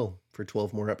we will for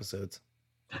 12 more episodes.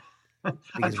 A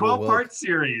 12-part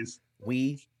series.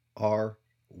 We are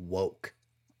woke.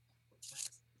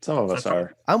 Some of us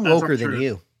are. I'm woker than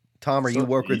you. Tom, are you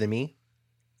woker than me?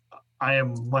 I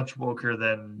am much woker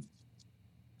than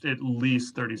at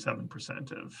least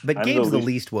 37% of. But Gabe's the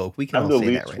least woke. We can all say that, right? I'm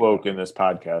the least woke in this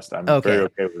podcast. I'm very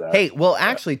okay with that. Hey, well,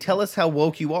 actually, tell us how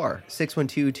woke you are.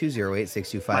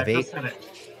 612-208-6258.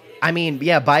 I mean,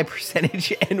 yeah, by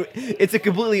percentage. And it's a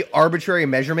completely arbitrary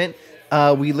measurement.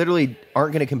 We literally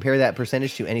aren't going to compare that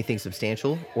percentage to anything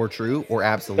substantial or true or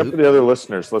absolute. Except for the other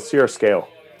listeners. Let's see our scale.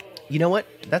 You know what?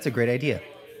 That's a great idea.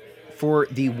 For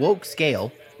the woke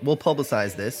scale, we'll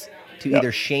publicize this to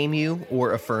either shame you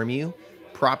or affirm you,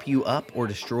 prop you up or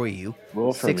destroy you.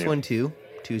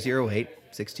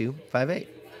 612-208-6258.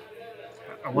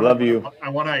 Love you. I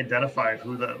want to identify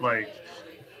who that, like,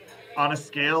 on a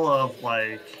scale of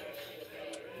like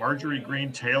Marjorie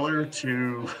Green Taylor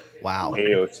to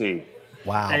AOC.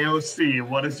 Wow. AOC,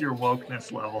 what is your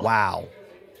wokeness level? Wow.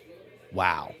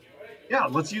 Yeah,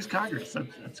 let's use Congress.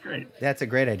 That's great. That's a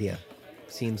great idea.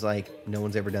 Seems like no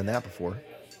one's ever done that before.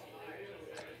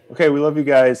 Okay, we love you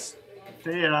guys.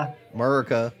 See ya.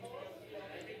 America.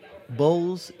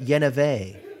 Bulls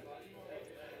Yeneve.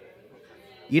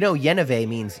 You know, Yeneve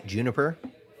means juniper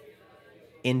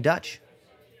in Dutch.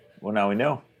 Well, now we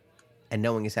know. And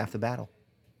knowing is half the battle.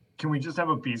 Can we just have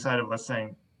a B-side of us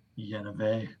saying,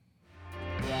 Yeneve?